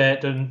think we've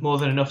done more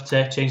than enough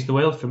to change the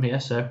world from here,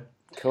 so...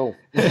 Cool.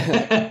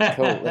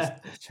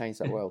 Let's change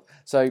that world.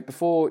 So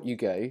before you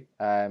go,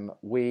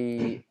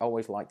 we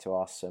always like to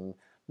ask some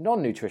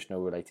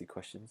non-nutritional related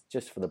questions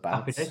just for the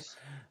bands.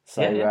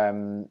 So I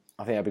think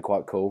that'd be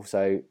quite cool.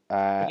 So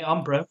bring it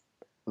on, bro.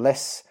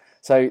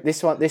 So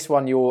this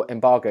one you're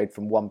embargoed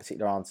from one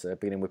particular answer,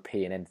 beginning with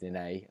P and ending in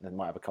A, and then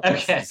might have a couple of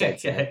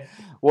Zs.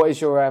 What is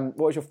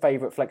your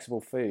favourite flexible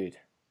food?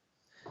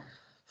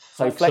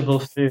 Flexible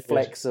food.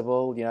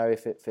 Flexible,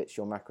 if it fits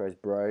your macros,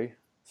 bro.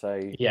 So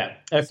okay.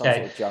 Sort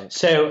of junk.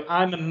 So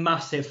I'm a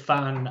massive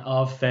fan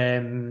of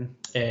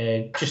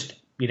just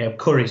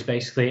curries,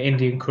 basically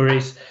Indian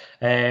curries.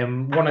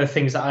 One of the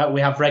things that we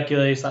have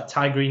regularly is that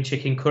Thai green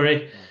chicken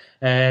curry.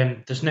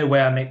 There's no way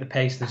I make the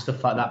paste and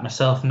stuff like that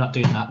myself. I'm not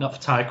doing that, not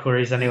for Thai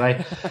curries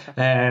anyway.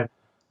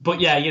 But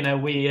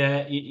we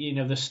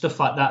there's stuff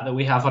like that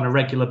we have on a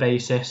regular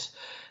basis.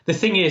 The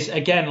thing is,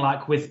 again,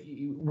 like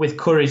with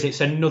curries,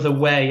 it's another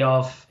way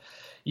of,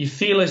 you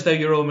feel as though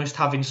you're almost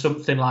having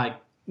something like,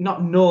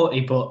 not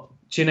naughty, but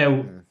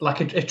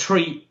like a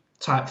treat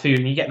type food,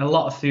 and you're getting a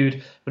lot of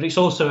food, but it's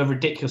also a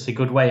ridiculously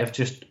good way of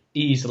just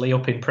easily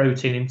upping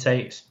protein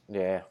intakes.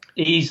 Yeah.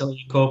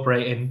 Easily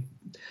incorporating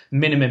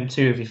minimum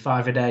 2 of your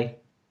 5 a day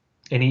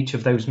in each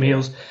of those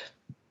meals.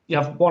 You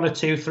have 1 or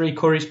 2, 3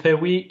 curries per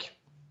week.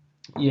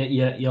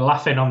 You're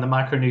laughing on the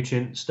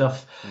micronutrient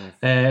stuff.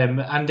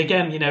 And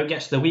again, it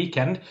gets to the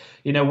weekend.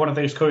 One of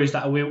those curries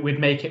that we'd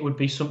make, it would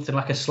be something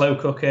like a slow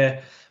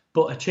cooker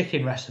butter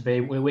chicken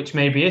recipe, which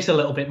maybe is a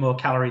little bit more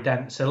calorie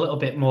dense, a little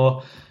bit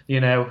more,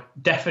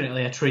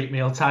 definitely a treat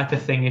meal type of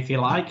thing, if you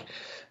like,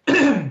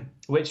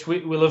 which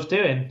we love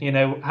doing.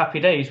 Happy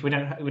days. We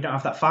don't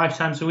have that 5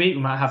 times a week.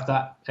 We might have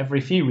that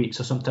every few weeks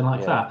or something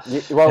like that.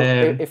 Well,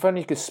 if only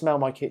you could smell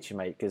my kitchen,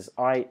 mate, because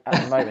at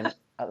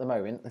the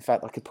moment, in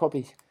fact, I could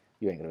probably,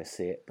 you ain't going to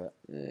see it, but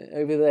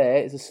over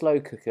there is a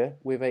slow cooker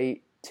with a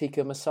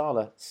tikka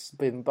masala. It's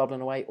been bubbling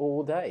away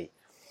all day.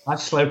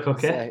 That's slow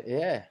cooker. So,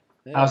 yeah.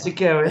 How's it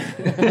going?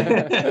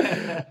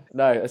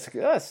 No, it's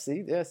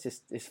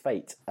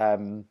fate.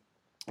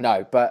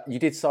 No, but you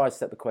did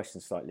sidestep the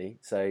question slightly.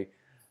 So,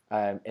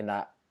 in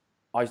that,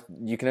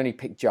 you can only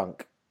pick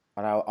junk.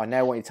 I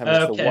now want you to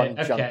tell me the one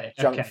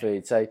junk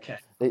food. So,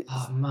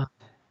 oh man,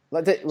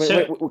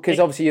 Because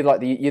obviously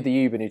you're the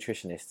Uber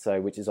nutritionist,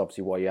 so which is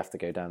obviously why you have to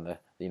go down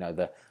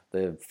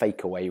the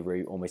fake away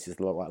route, almost is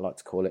what I like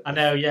to call it. I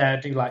know, yeah, I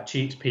do like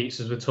cheeks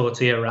pizzas with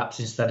tortilla wraps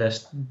instead of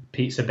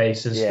pizza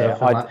base and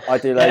stuff. I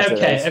do loads of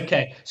those.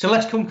 Okay. So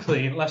let's come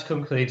clean.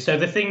 So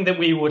the thing that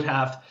we would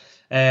have,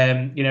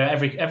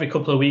 every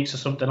couple of weeks or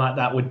something like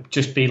that would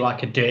just be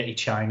like a dirty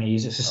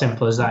Chinese. It's as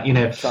simple as that.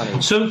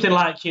 Chinese. Something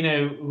like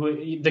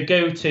the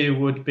go-to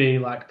would be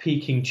like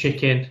Peking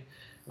chicken,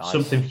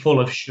 something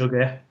full of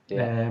sugar.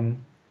 Yeah.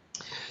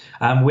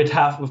 We've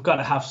got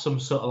to have some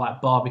sort of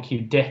like barbecue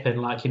dip and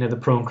like the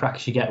prawn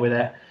crackers you get with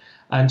it,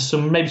 and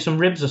maybe some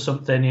ribs or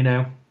something.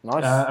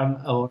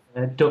 Nice. Or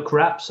duck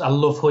wraps. I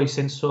love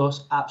hoisin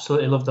sauce.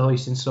 Absolutely love the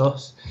hoisin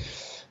sauce.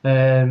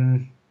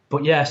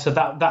 But yeah, so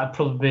that'd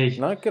probably be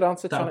good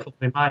answer. That'd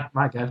probably be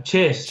my go.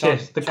 Cheers.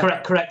 The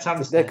correct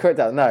answer. The correct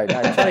answer. No.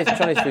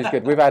 Chinese food's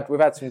good. We've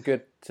had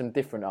some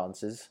different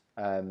answers.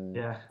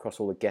 Across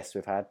all the guests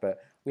we've had,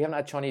 but we haven't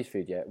had Chinese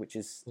food yet, which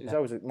is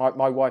always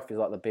my wife is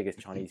like the biggest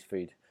Chinese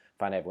food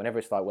fan ever. Whenever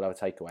it's like we'll have a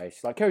takeaway,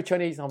 she's like, "Go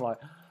Chinese," and I'm like,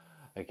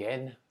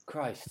 "Again,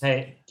 Christ."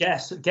 Hey,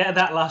 get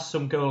that last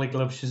some goalie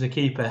gloves. She's a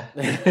keeper.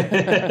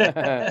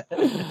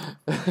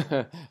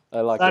 I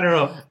like Sign it. her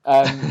up.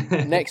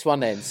 Next one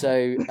then.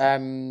 So,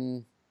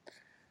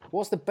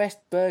 what's the best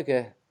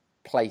burger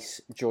place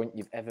joint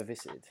you've ever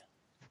visited?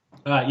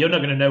 All right, you're not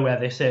going to know where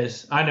this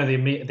is. I know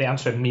the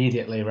answer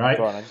immediately, right?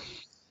 Go on, then.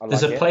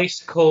 There's a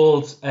place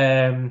called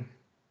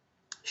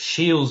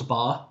Shields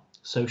Bar.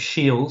 So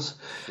Shields.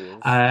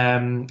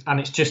 And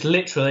it's just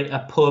literally a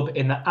pub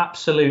in the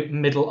absolute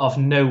middle of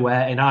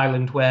nowhere in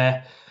Ireland,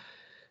 where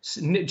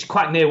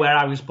quite near where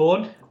I was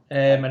born,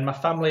 and my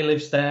family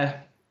lives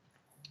there.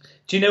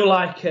 Do you know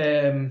like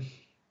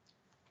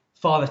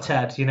Father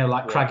Ted?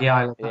 Like Craggy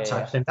Island, that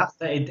type of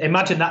thing.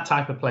 Imagine that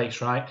type of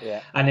place, right?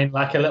 Yeah. And in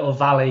like a little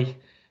valley,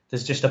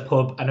 there's just a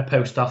pub and a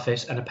post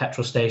office and a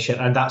petrol station,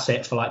 and that's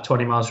it for like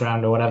 20 miles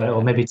around or whatever,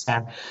 or maybe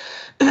 10.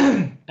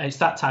 It's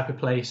that type of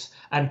place.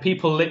 And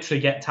people literally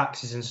get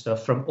taxis and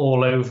stuff from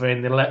all over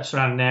in the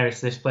surrounding areas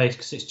to this place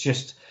because it's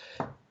just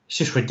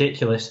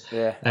ridiculous.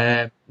 Yeah.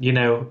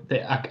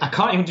 I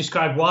can't even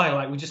describe why.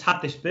 Like, we just had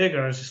this burger,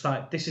 and I was just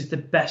like, this is the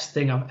best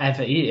thing I've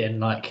ever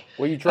eaten. Like,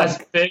 were you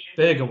drunk?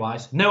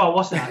 Burger-wise? No, I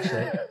wasn't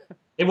actually.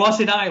 It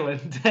was in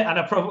Ireland, and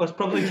I was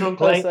probably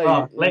drunk later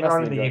on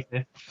in the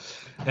evening.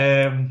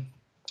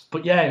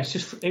 But yeah,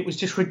 it was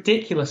just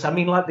ridiculous. I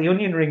mean, like the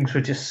onion rings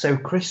were just so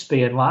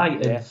crispy and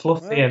light and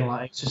fluffy, and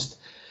like it's just.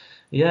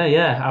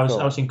 Yeah. I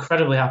was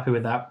incredibly happy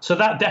with that. So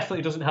that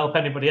definitely doesn't help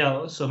anybody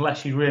else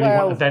unless you really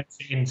want to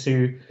venture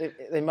into.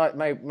 They might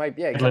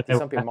exactly.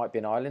 Some people might be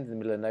in Ireland in the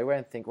middle of nowhere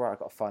and think, right, I've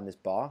got to find this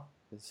bar.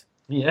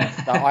 Yeah.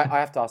 I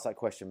have to ask that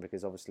question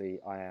because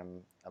obviously I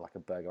am like a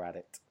burger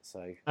addict.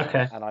 So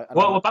okay.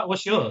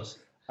 What's yours?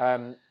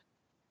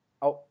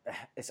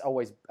 It's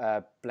always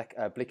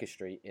Blicker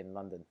Street in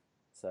London.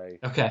 So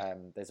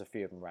there's a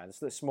few of them around.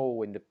 It's a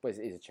small, it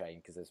is a chain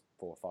because there's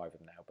 4 or 5 of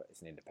them now, but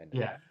it's an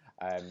independent. Yeah.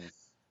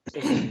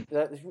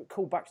 There's a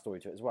cool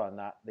backstory to it as well, in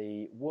that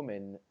the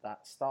woman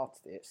that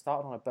started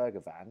on a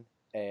burger van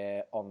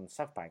on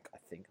South Bank, I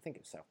think it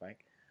was South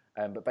Bank,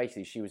 but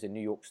basically she was a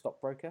New York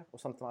stockbroker or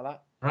something like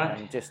that, right?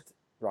 And just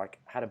like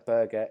had a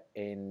burger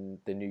in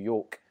the New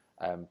York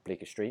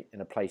Bleecker Street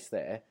in a place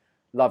there,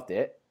 loved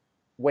it,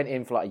 went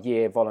in for like a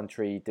year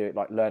voluntary,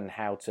 learn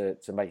how to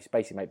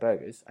basically make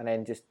burgers, and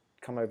then just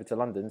come over to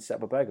London, set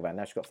up a burger van.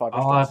 Now she's got 5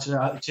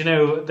 restaurants. Do you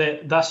know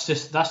that's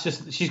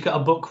just she's got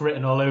a book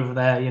written all over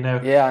there.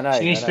 Yeah, I know.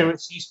 She needs to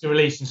be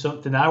releasing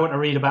something. I want to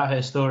read about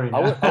her story.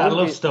 Now. I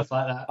love stuff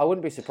like that. I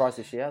wouldn't be surprised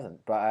if she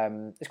hasn't. But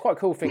it's quite a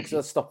cool thing because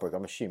as a stockbroker,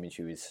 I'm assuming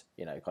she was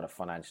kind of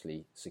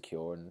financially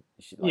secure, and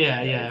she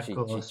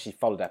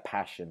followed her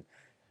passion,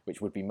 which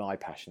would be my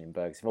passion in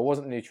burgers. If I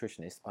wasn't a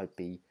nutritionist, I'd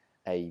be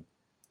a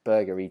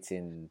burger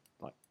eating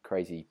like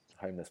crazy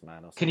homeless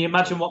man. Or can you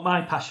imagine what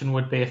my passion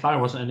would be if I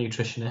wasn't a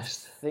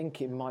nutritionist? I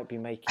think it might be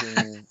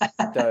making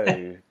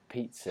dough,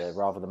 pizza,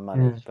 rather than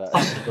money. But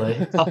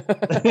possibly.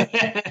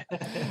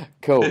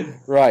 Cool.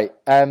 Right.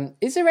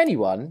 Is there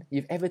anyone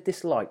you've ever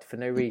disliked for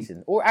no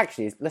reason? Or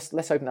actually,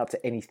 let's open it up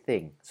to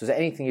anything. So is there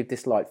anything you've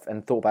disliked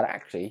and thought about,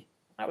 actually,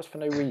 that was for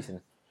no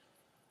reason?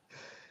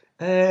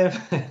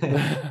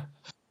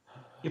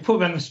 You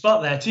put me on the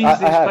spot there. Jeez,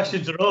 these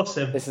questions are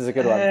awesome. This is a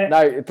good one.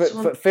 No,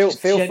 but feel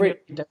free.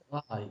 Don't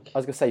like. I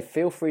was going to say,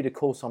 feel free to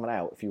call someone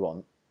out if you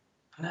want.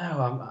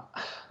 No,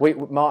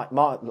 Mark,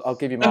 I'll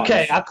give you Mark.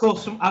 Okay, I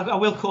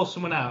will call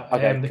someone out.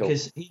 Okay,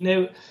 because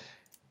cool.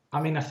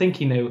 I think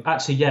he knew.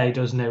 Actually, yeah, he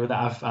does know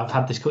that I've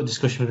had this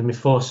discussion with him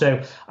before.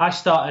 So I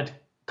started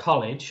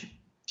college,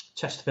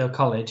 Chesterfield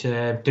College,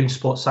 doing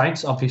sports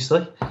science,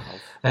 obviously.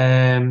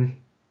 And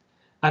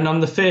on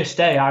the first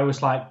day, I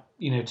was like,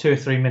 2 or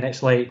 3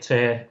 minutes late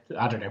to,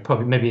 I don't know,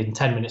 probably maybe in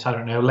 10 minutes, I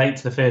don't know, late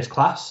to the first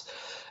class.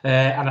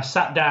 And I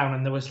sat down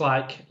and there was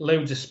like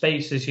loads of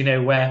spaces,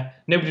 where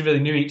nobody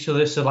really knew each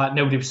other. So like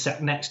nobody was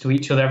sat next to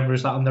each other. Everybody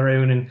was like on their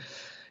own. And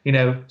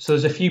So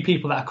there's a few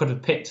people that I could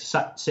have picked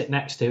to sit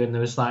next to, and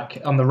there was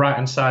like on the right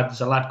hand side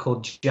there's a lad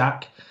called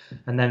Jack,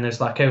 and then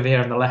there's like over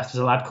here on the left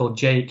there's a lad called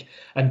Jake,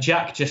 and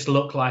Jack just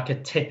looked like a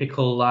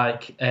typical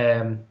like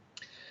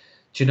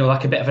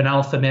like a bit of an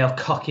alpha male,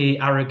 cocky,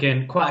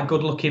 arrogant, quite a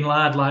good looking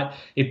lad. Like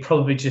he'd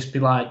probably just be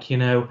like,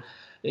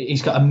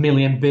 he's got a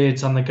million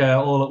beards on the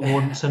go all at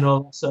once and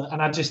all. So,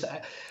 and I just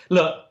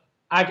look.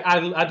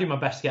 I do my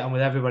best to get on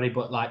with everybody,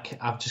 but like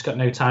I've just got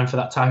no time for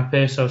that type of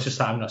person. So I was just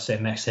like, I'm not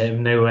sitting next to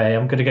him. No way.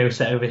 I'm going to go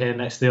sit over here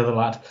next to the other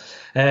lad.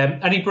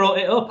 And he brought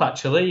it up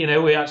actually.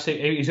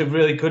 He's a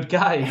really good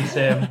guy. He's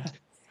a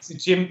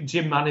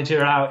gym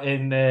manager out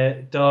in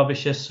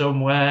Derbyshire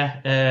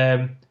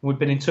somewhere. We've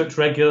been in touch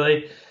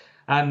regularly,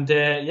 and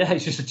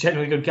he's just a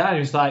genuinely good guy. He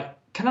was like,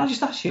 can I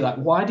just ask you, like,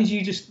 why didn't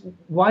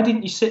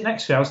you sit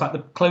next to me? I was like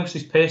the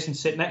closest person to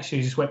sit next to you.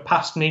 You just went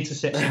past me to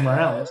sit somewhere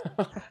else.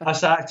 I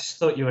just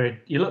thought you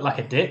looked like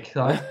a dick.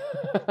 Like,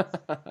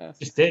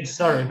 just did.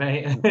 Sorry,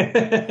 mate.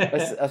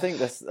 I think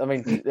that's. I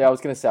mean, I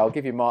was going to say I'll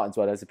give you Martin's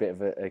one as a bit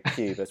of a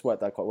cue, but it's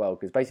worked out quite well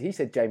because basically he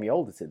said Jamie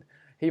Alderton.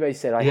 He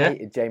basically said I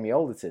hated Jamie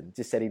Alderton.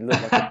 Just said he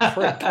looked like a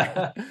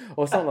prick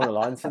or something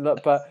along the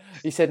lines. But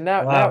he said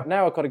now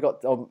I kind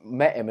of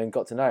met him and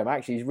got to know him.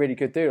 Actually, he's a really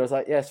good dude. I was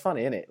like, yeah, it's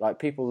funny, isn't it? Like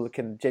people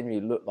can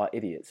genuinely look like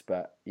idiots,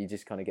 but you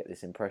just kind of get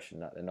this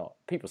impression that they're not.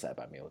 People say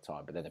about me all the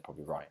time, but then they're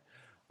probably right.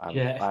 I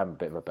am a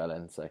bit of a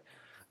bellend, so.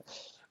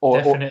 Or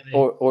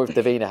if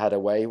Davina had a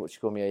way, what she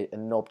called me a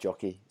knob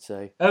jockey.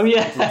 So she's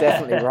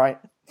definitely right.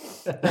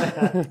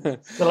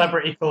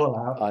 Celebrity call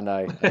out. I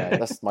know.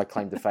 That's my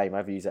claim to fame.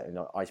 I've used that in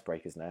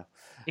icebreakers now.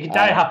 You can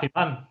die a happy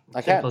man.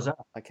 Simple as that.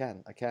 I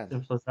can.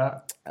 Simple as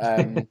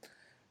that.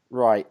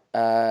 Right.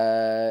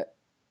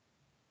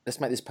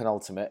 Let's make this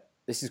penultimate.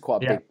 This is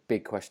quite a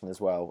big question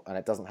as well, and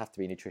it doesn't have to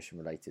be nutrition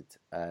related,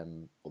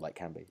 or that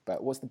can be.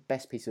 But what's the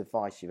best piece of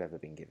advice you've ever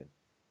been given?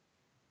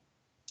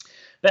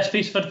 Best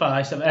piece of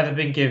advice I've ever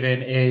been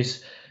given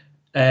is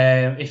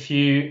if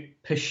you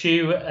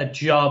pursue a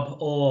job,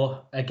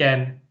 or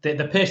again,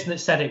 the person that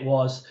said it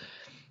was,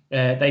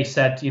 they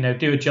said,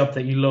 do a job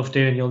that you love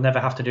doing, you'll never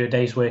have to do a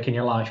day's work in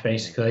your life,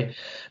 basically.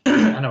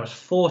 And I was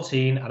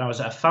 14 and I was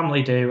at a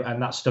family do,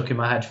 and that stuck in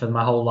my head for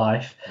my whole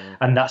life.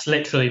 And that's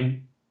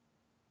literally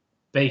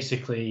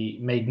basically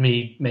made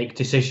me make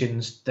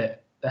decisions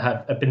that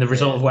have been the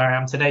result of where I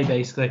am today,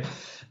 basically.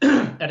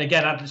 And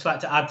again, I'd just like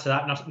to add to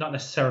that, not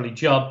necessarily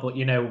job, but,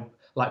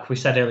 like we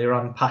said earlier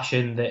on,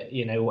 passion, that,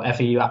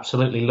 whatever you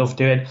absolutely love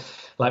doing.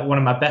 Like one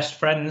of my best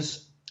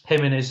friends,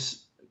 him and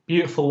his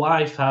beautiful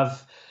wife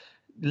have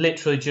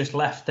literally just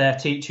left their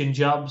teaching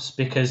jobs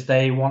because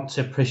they want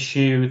to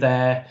pursue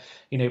their,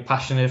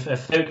 passion of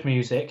folk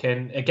music.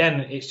 And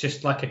again, it's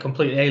just like a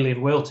completely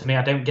alien world to me.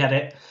 I don't get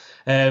it.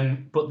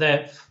 But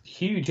they're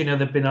huge,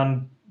 they've been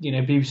on,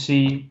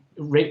 BBC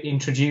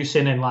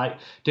introducing and like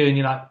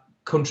doing,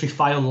 Country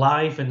File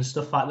Live and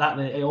stuff like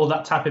that. All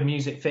that type of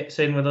music fits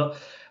in with it.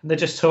 And they're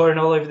just touring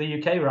all over the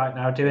UK right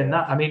now doing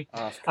that. I mean,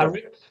 cool.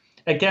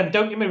 Again,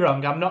 don't get me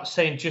wrong. I'm not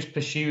saying just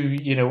pursue,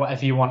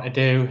 whatever you want to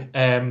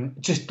do.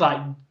 Just like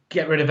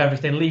get rid of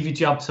everything, leave your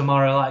job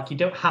tomorrow. Like you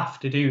don't have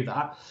to do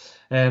that.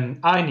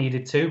 I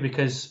needed to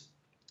because,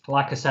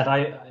 like I said,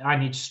 I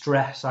need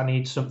stress. I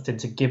need something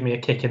to give me a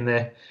kick in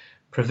the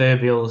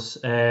proverbials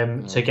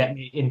to get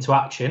me into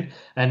action.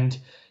 And,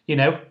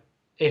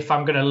 if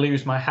I'm going to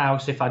lose my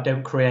house, if I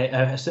don't create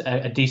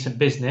a decent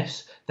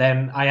business,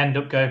 then I end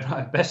up going,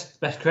 right, best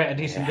create a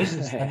decent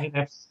business.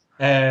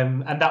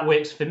 And that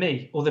works for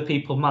me. Other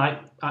people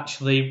might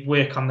actually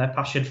work on their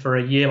passion for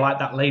a year like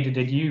that lady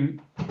did you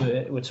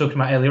were talking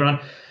about earlier on.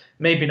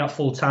 Maybe not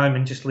full time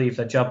and just leave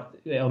their job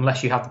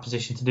unless you have the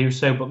position to do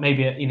so, but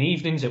maybe in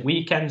evenings, at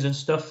weekends and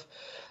stuff.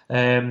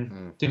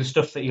 Do the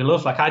stuff that you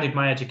love. Like I did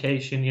my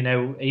education,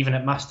 even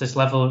at master's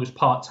level, it was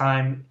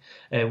part-time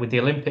with the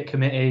Olympic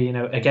Committee,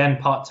 again,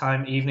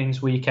 part-time,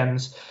 evenings,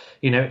 weekends.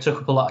 It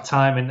took up a lot of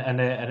time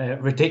and a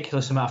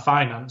ridiculous amount of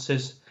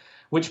finances,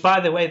 which, by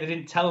the way, they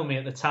didn't tell me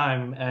at the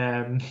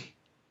time.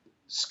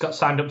 Got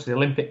signed up to the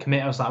Olympic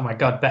Committee. I was like, oh my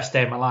God, best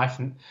day of my life.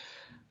 And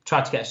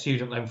tried to get a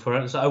student loan for it.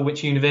 I was like, oh,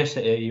 which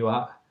university are you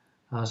at?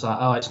 I was like,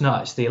 oh, it's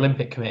not. It's the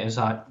Olympic Committee. I was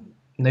like,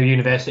 no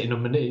university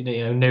number,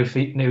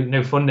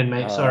 no funding,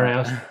 mate. Sorry. I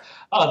was,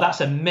 oh,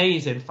 that's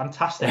amazing,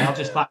 fantastic. I'll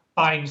just like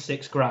find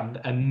 $6,000,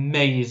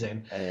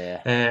 amazing.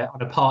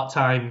 On a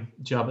part-time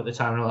job at the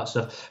time and all that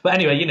stuff. But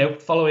anyway,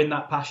 following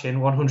that passion,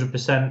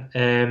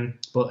 100%.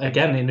 But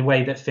again, in a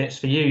way that fits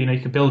for you. You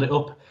can build it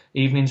up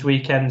evenings,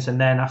 weekends,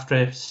 and then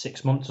after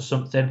 6 months or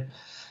something,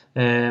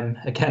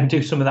 again,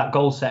 do some of that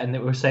goal setting that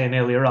we were saying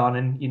earlier on.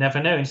 And you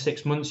never know, in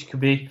 6 months you could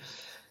be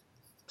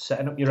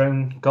setting up your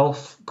own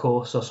golf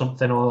course or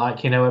something, or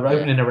like,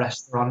 opening a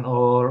restaurant,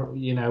 or,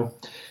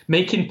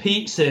 making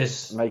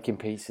pizzas.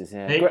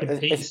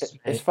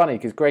 It's funny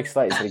because Greg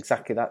Slater said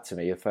exactly that to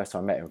me the first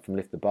time I met him from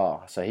Lift the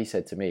Bar. So he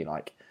said to me,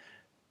 like,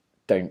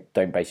 don't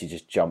basically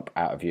just jump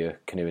out of your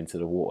canoe into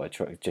the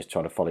water, just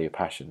trying to follow your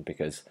passion,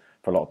 because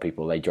for a lot of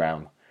people they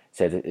drown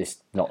said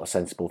it's not a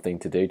sensible thing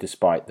to do,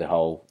 despite the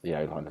whole,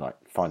 like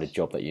find a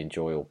job that you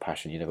enjoy or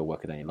passion you never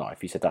work in your life.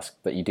 He said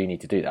that you do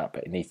need to do that,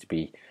 but it needs to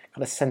be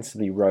kind of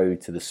sensibly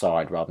rowed to the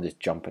side rather than just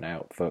jumping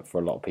out for a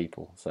lot of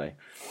people. So,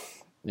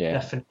 yeah.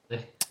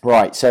 Definitely.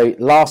 Right, so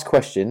last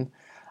question.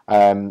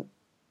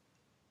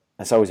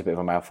 It's always a bit of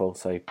a mouthful,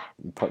 so you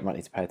probably might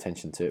need to pay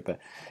attention to it. But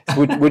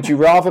would you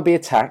rather be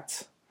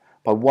attacked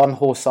by one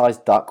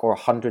horse-sized duck or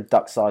 100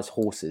 duck-sized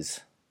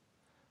horses?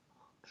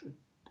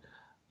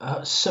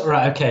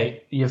 Right,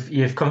 okay.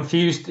 You've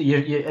confused.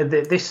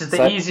 This is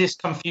the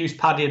easiest confused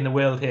Paddy in the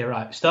world here.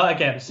 Right, start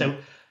again. So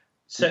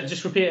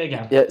just repeat it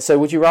again. Yeah. So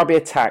would you rather be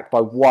attacked by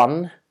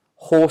one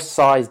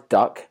horse-sized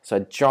duck, so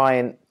a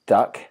giant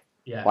duck,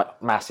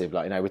 like massive,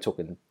 like we're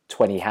talking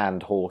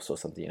 20-hand horse or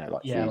something,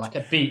 like huge. Like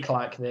a beak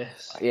like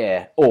this.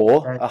 Yeah,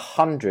 or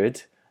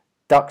 100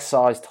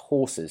 duck-sized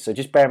horses. So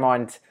just bear in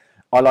mind,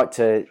 I like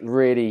to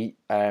really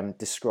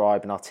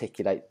describe and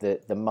articulate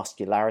the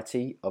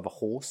muscularity of a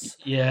horse.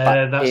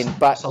 Yeah,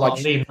 that's a lot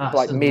of lean mass,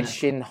 like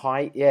mid-shin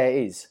height. Yeah,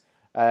 it is.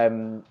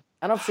 And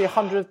obviously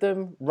 100 of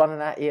them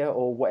running at you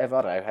or whatever,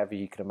 I don't know, however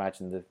you can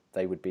imagine that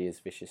they would be as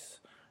vicious.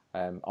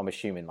 I'm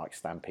assuming like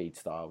stampede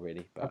style,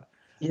 really. But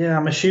yeah,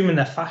 I'm assuming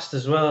they're fast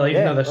as well,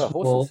 even though they're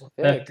small. Horses.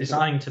 They're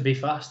designed to be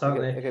fast, aren't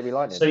they? They're going to be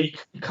lightning. So you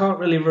can't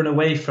really run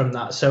away from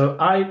that.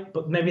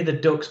 But maybe the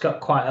duck's got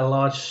quite a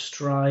large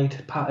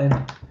stride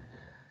pattern.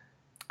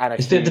 And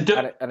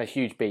a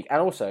huge beak. And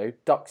also,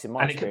 ducks, in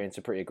my experience,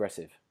 are pretty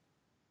aggressive.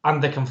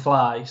 And they can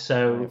fly,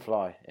 so... They can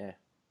fly, yeah.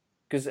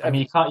 Because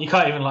you can't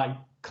even, like,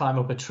 climb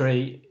up a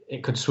tree.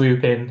 It could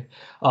swoop in.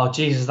 Oh,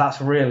 Jesus, that's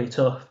really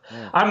tough.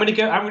 Yeah. I'm gonna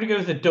go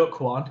with the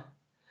duck one.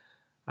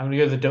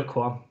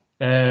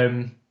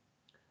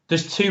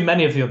 There's too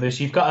many of the others.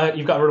 You've got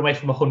to run away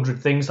from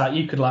 100 things. Like,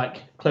 you could,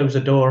 like, close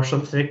a door or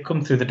something,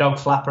 come through the dog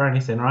flap or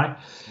anything, right?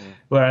 Yeah.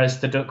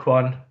 Whereas the duck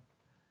one...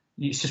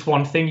 It's just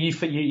one thing. You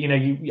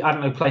I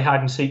don't know, play hide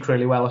and seek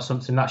really well or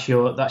something. That's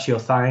your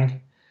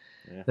thing.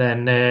 Yeah.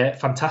 Then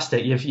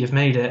fantastic. You've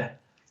made it.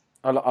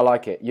 I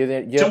like it.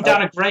 You're jump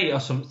down a grate or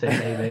something,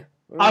 maybe.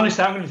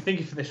 Honestly, I'm going to be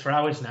thinking for this for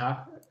hours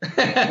now.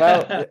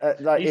 Well,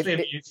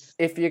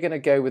 if you're going to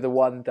go with the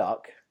one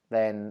duck,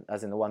 then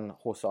as in the one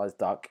horse-sized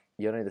duck,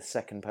 you're only the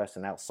second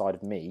person outside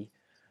of me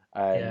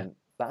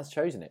that's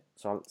chosen it.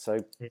 So.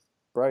 Yeah.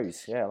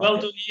 Bros, yeah. Well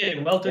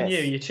done, you.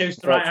 You chose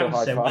the right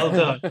answer. Well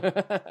done.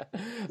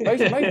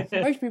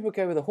 most people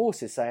go with the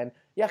horses, saying,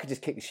 "Yeah, I could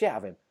just kick the shit out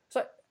of him." It's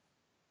like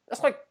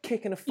that's like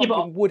kicking a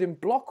fucking wooden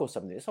block or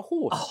something. It's a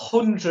horse.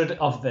 100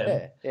 of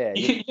them. Yeah.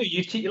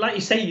 You like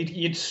you say,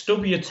 you'd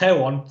stub your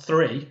toe on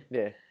 3.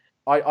 Yeah.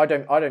 I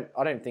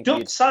don't think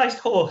duck-sized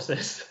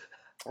horses.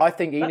 I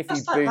think even if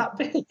you boot that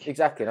big.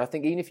 Exactly, and I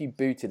think even if you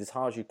booted as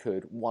hard as you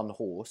could one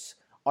horse,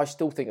 I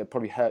still think it'd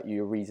probably hurt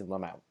you a reasonable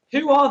amount.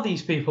 Who are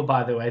these people,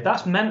 by the way?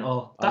 That's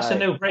mental. That's a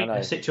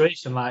no-brainer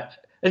situation. Like,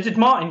 did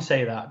Martin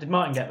say that? Did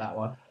Martin get that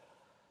one?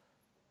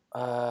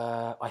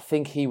 I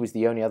think he was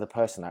the only other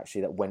person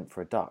actually that went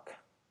for a duck.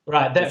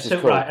 Right.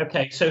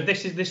 Okay. So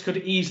this could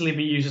easily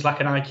be used as like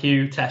an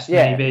IQ test,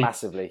 maybe.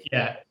 Massively.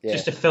 Yeah.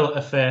 Just a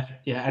filter for.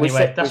 Yeah.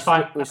 Anyway, that's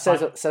fine. Which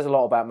says a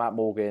lot about Matt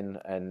Morgan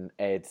and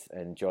Ed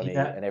and Johnny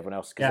and everyone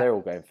else, because they're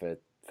all going for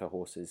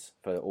horses,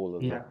 for all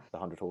of the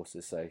 100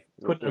 horses. So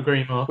couldn't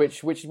agree more.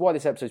 Which is why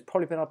this episode's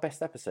probably been our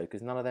best episode,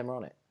 because none of them are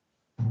on it.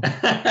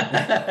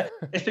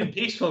 It's been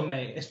peaceful,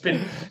 mate.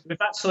 We've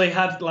actually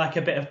had like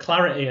a bit of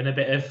clarity and a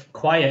bit of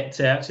quiet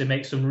to actually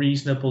make some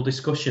reasonable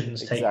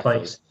discussions take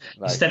place,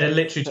 instead of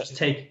literally just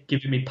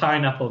giving me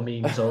pineapple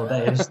memes all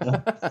day and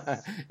stuff.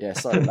 Yeah,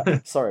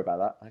 sorry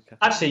about that.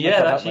 Actually,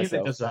 that's you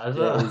that does that as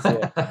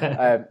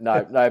well.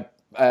 No.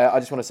 I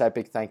just want to say a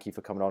big thank you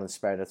for coming on and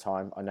sparing the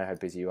time. I know how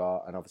busy you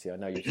are, and obviously I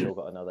know you've still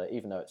got another,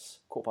 even though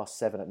it's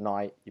 7:15 at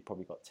night, you've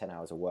probably got 10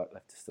 hours of work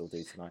left to still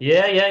do tonight.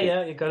 Yeah,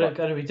 you got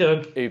to be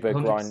doing. Uber,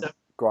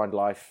 grind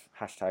life,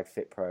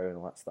 #FitPro and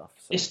all that stuff.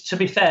 So. To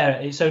be fair,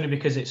 it's only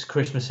because it's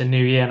Christmas and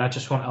New Year, and I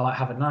just want to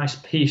have a nice,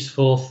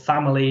 peaceful,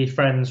 family,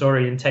 friends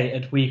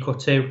orientated week or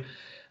two.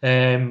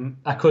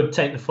 I could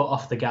take the foot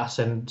off the gas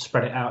and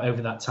spread it out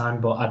over that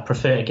time, but I'd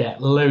prefer to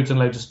get loads and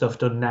loads of stuff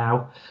done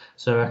now,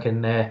 so I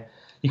can.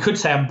 You could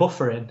say I'm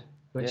buffering,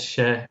 which,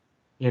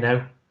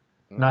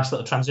 nice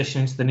little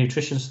transition into the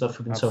nutrition stuff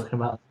we've been talking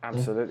about.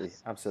 Absolutely.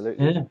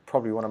 Yeah.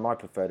 Probably one of my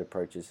preferred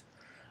approaches.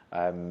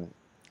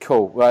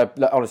 Cool. Well,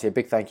 honestly, a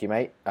big thank you,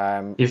 mate.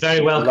 You're very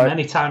welcome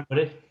anytime,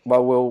 buddy.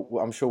 Well,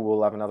 I'm sure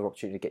we'll have another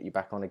opportunity to get you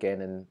back on again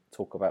and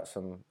talk about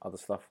some other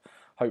stuff.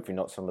 Hopefully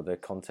not some of the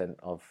content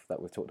that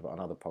we've talked about on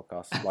other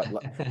podcasts. Like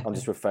I'm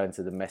just referring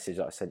to the message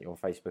that I sent you on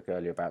Facebook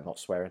earlier about not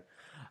swearing.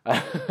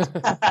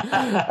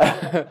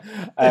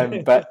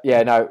 But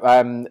yeah,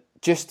 no.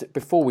 Just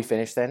before we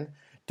finish, then, do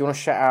you want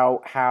to shout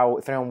out how,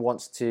 if anyone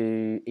wants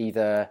to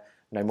either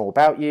know more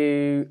about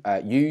you,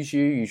 use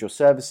your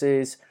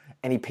services,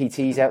 any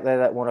PTs out there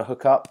that want to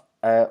hook up,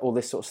 all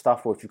this sort of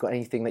stuff, or if you've got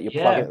anything that you're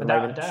plugging at the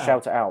moment,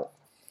 shout it out.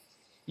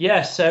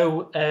 Yeah.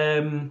 So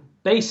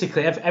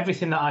basically,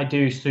 everything that I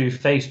do is through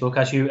Facebook,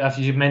 as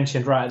you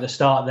mentioned right at the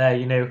start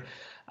there.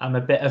 I'm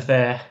a bit of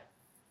a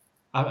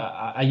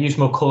I use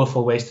more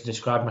colourful ways to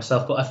describe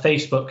myself, but a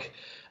Facebook,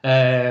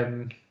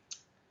 I'm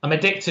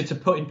addicted to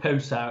putting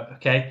posts out,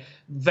 okay?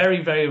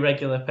 Very, very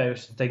regular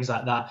posts and things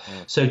like that.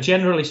 So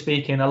generally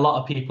speaking, a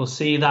lot of people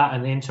see that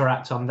and they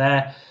interact on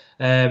there.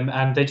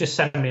 And they just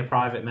send me a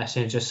private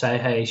message, just say,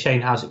 hey,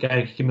 Shane, how's it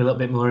going? Give me a little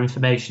bit more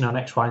information on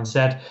X, Y, and Z.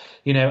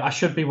 I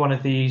should be one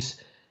of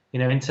these,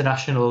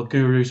 international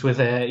gurus with,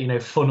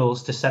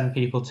 funnels to send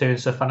people to and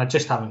stuff. And I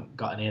just haven't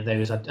got any of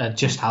those. I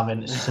just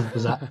haven't. It's as simple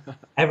as that.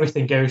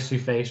 Everything goes through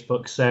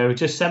Facebook. So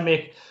just send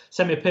me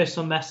a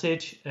personal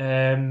message.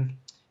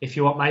 If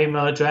you want my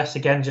email address,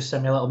 again, just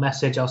send me a little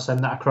message. I'll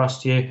send that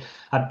across to you.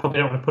 I probably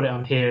don't want to put it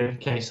on here in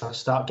case I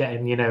start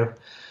getting, I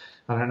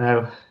don't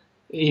know,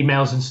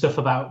 emails and stuff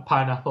about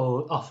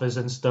pineapple offers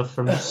and stuff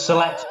from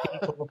select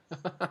people.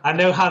 I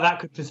know how that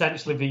could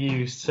potentially be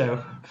used.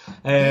 So,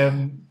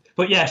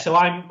 but yeah, so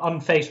I'm on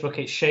Facebook.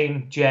 It's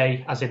Shane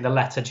J, as in the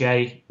letter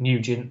J,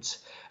 Nugent,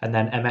 and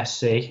then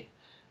MSC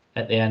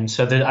at the end.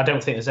 So I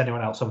don't think there's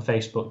anyone else on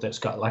Facebook that's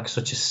got like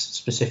such a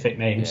specific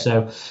name. Yeah.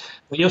 So,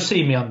 but you'll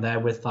see me on there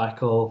with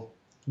like all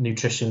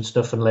nutrition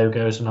stuff and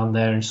logos and on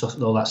there and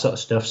stuff, all that sort of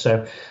stuff.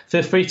 So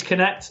feel free to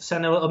connect,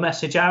 send a little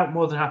message out.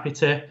 More than happy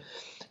to.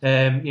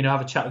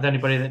 Have a chat with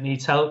anybody that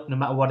needs help, no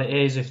matter what it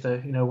is, if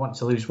they, want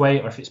to lose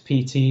weight or if it's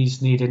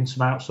PTs needing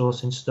some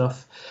outsourcing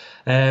stuff.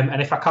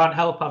 And if I can't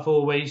help, I've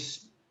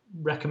always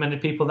recommended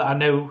people that I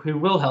know who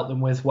will help them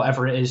with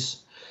whatever it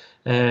is.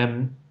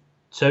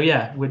 So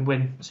yeah,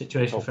 win-win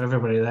situation for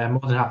everybody there. I'm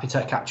more than happy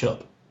to catch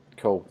up.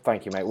 Cool,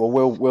 thank you, mate. Well,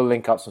 we'll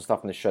link up some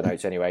stuff in the show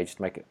notes anyway, just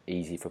to make it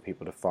easy for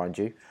people to find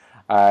you.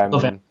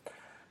 Love it.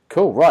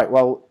 Cool, right.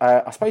 Well,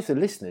 I suppose the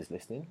listeners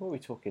listening, what are we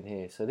talking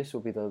here? So this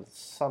will be the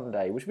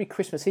Sunday, which will be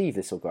Christmas Eve,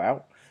 this will go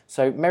out.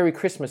 So Merry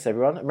Christmas,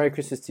 everyone. And Merry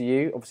Christmas to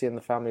you, obviously, and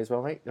the family as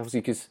well, mate. Obviously,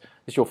 because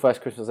it's your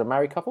first Christmas as a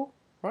married couple,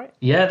 right?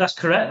 Yeah, that's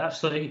correct.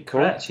 Absolutely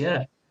correct,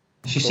 yeah.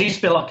 She seems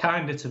to be a lot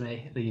kinder to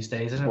me these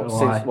days. I don't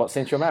know why.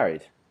 Since you're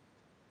married?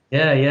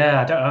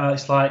 Yeah. I don't know.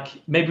 It's like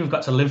maybe we've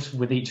got to live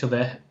with each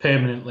other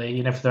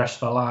permanently, for the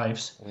rest of our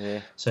lives.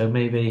 Yeah. So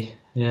maybe,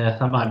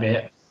 that might be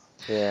it.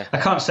 Yeah. I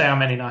can't say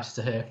I'm any nice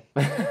to her.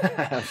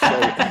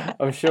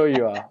 I'm sure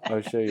you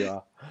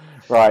are.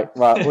 Right.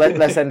 Well,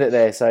 let's end it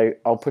there. So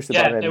I'll push the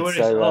button. No worries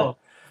at all.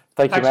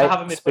 Thanks you, mate. For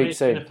having me. Speak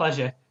soon. It's been a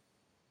pleasure.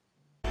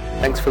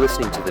 Thanks for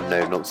listening to the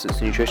No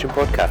Nonsense Nutrition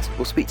Podcast.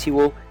 We'll speak to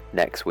you all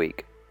next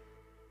week.